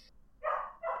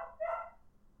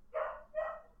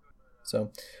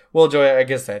 So, well, Joy, I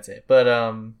guess that's it. But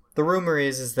the rumor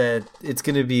is that it's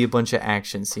going to be a bunch of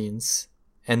action scenes,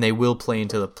 and they will play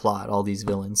into the plot, all these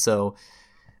villains. So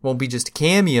it won't be just a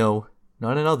cameo.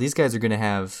 No. These guys are going to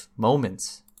have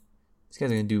moments. These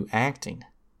guys are going to do acting.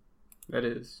 That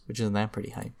is. Which isn't that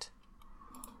pretty hyped.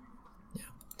 Yeah.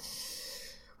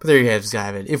 But there you have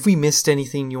it. If we missed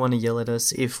anything you want to yell at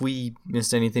us, if we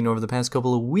missed anything over the past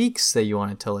couple of weeks that you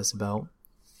want to tell us about,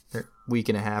 or week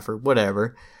and a half or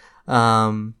whatever,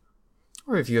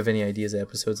 or if you have any ideas of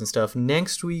episodes and stuff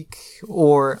next week,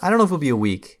 or I don't know if it'll be a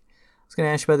week. I was going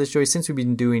to ask you about this, Joey, since we've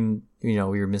been doing, we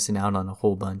were missing out on a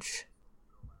whole bunch.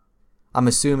 I'm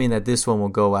assuming that this one will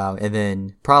go out, and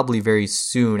then probably very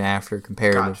soon after,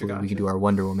 comparatively, Gotcha. we can do our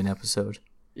Wonder Woman episode.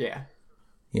 Yeah.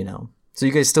 So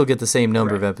you guys still get the same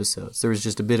number of episodes. There was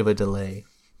just a bit of a delay.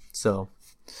 So,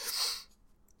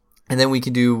 and then we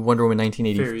can do Wonder Woman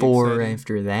 1984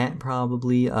 after that,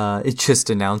 probably. It just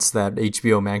announced that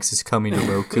HBO Max is coming to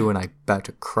Roku, and I'm about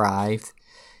to cry,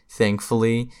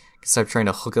 thankfully. Because I'm trying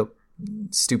to hook up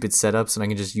stupid setups, and I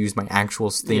can just use my actual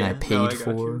thing I paid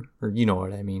for. Or you know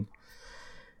what I mean.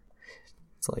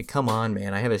 It's like, come on,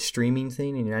 man. I have a streaming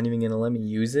thing, and you're not even going to let me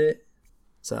use it?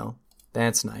 So,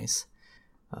 that's nice.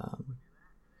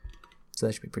 So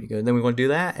that should be pretty good. Then we want to do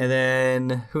that, and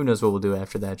then who knows what we'll do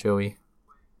after that, Joey.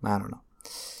 I don't know.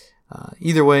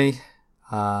 Either way,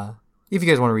 if you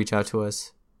guys want to reach out to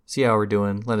us, see how we're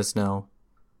doing, let us know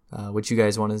what you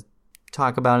guys want to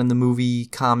talk about in the movie,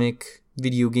 comic,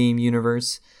 video game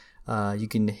universe. You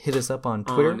can hit us up on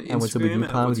Twitter and What's Up With You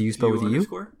Pod with the U spelled with the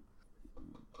U.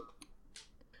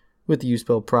 With the U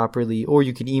spelled properly. Or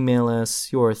you can email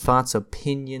us your thoughts,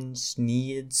 opinions,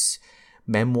 needs,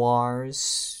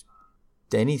 memoirs,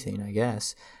 anything, I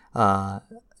guess.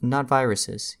 Not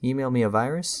viruses. Email me a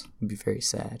virus, I'd be very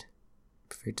sad. I'd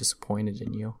be very disappointed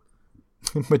in you.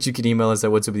 But you can email us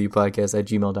at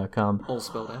whatsupwithyoupodcast@gmail.com. All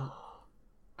spelled out.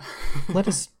 Let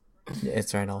us... Yeah,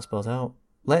 it's right, all spelled out.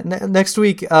 Next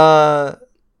week, anyone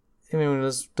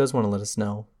does want to let us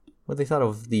know what they thought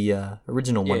of the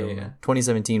original Wonder Woman.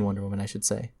 2017 Wonder Woman, I should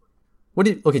say.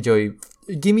 Okay, Joey,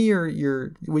 give me your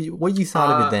what you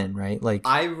thought of it then, right? Like,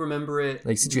 I remember it.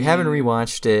 Like, since you haven't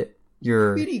rewatched it,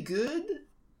 you're... pretty good.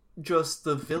 Just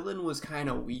the villain was kind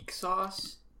of weak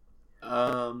sauce.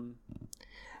 Yeah,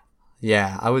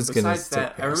 I was gonna. Besides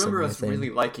that, I remember us really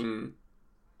liking,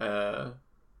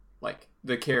 like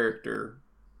the character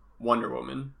Wonder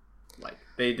Woman. Like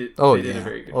they did. Oh, they did yeah. a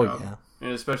very good Oh, job, yeah.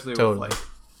 and especially Totally. with like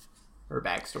her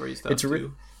backstory stuff It's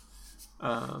too.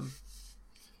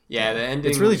 Yeah, the ending.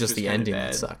 It's really was just the kinda ending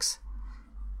bad. that sucks.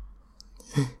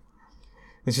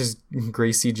 It's just gray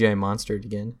CGI monstered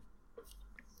again.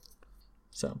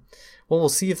 So, well, we'll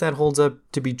see if that holds up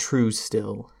to be true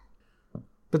still.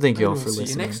 But thank you all And for we'll see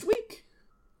listening. you next week.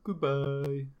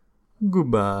 Goodbye.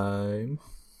 Goodbye.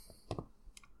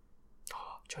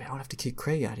 Oh, Joey, I don't have to kick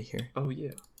Craig out of here. Oh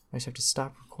yeah. I just have to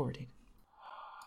stop recording.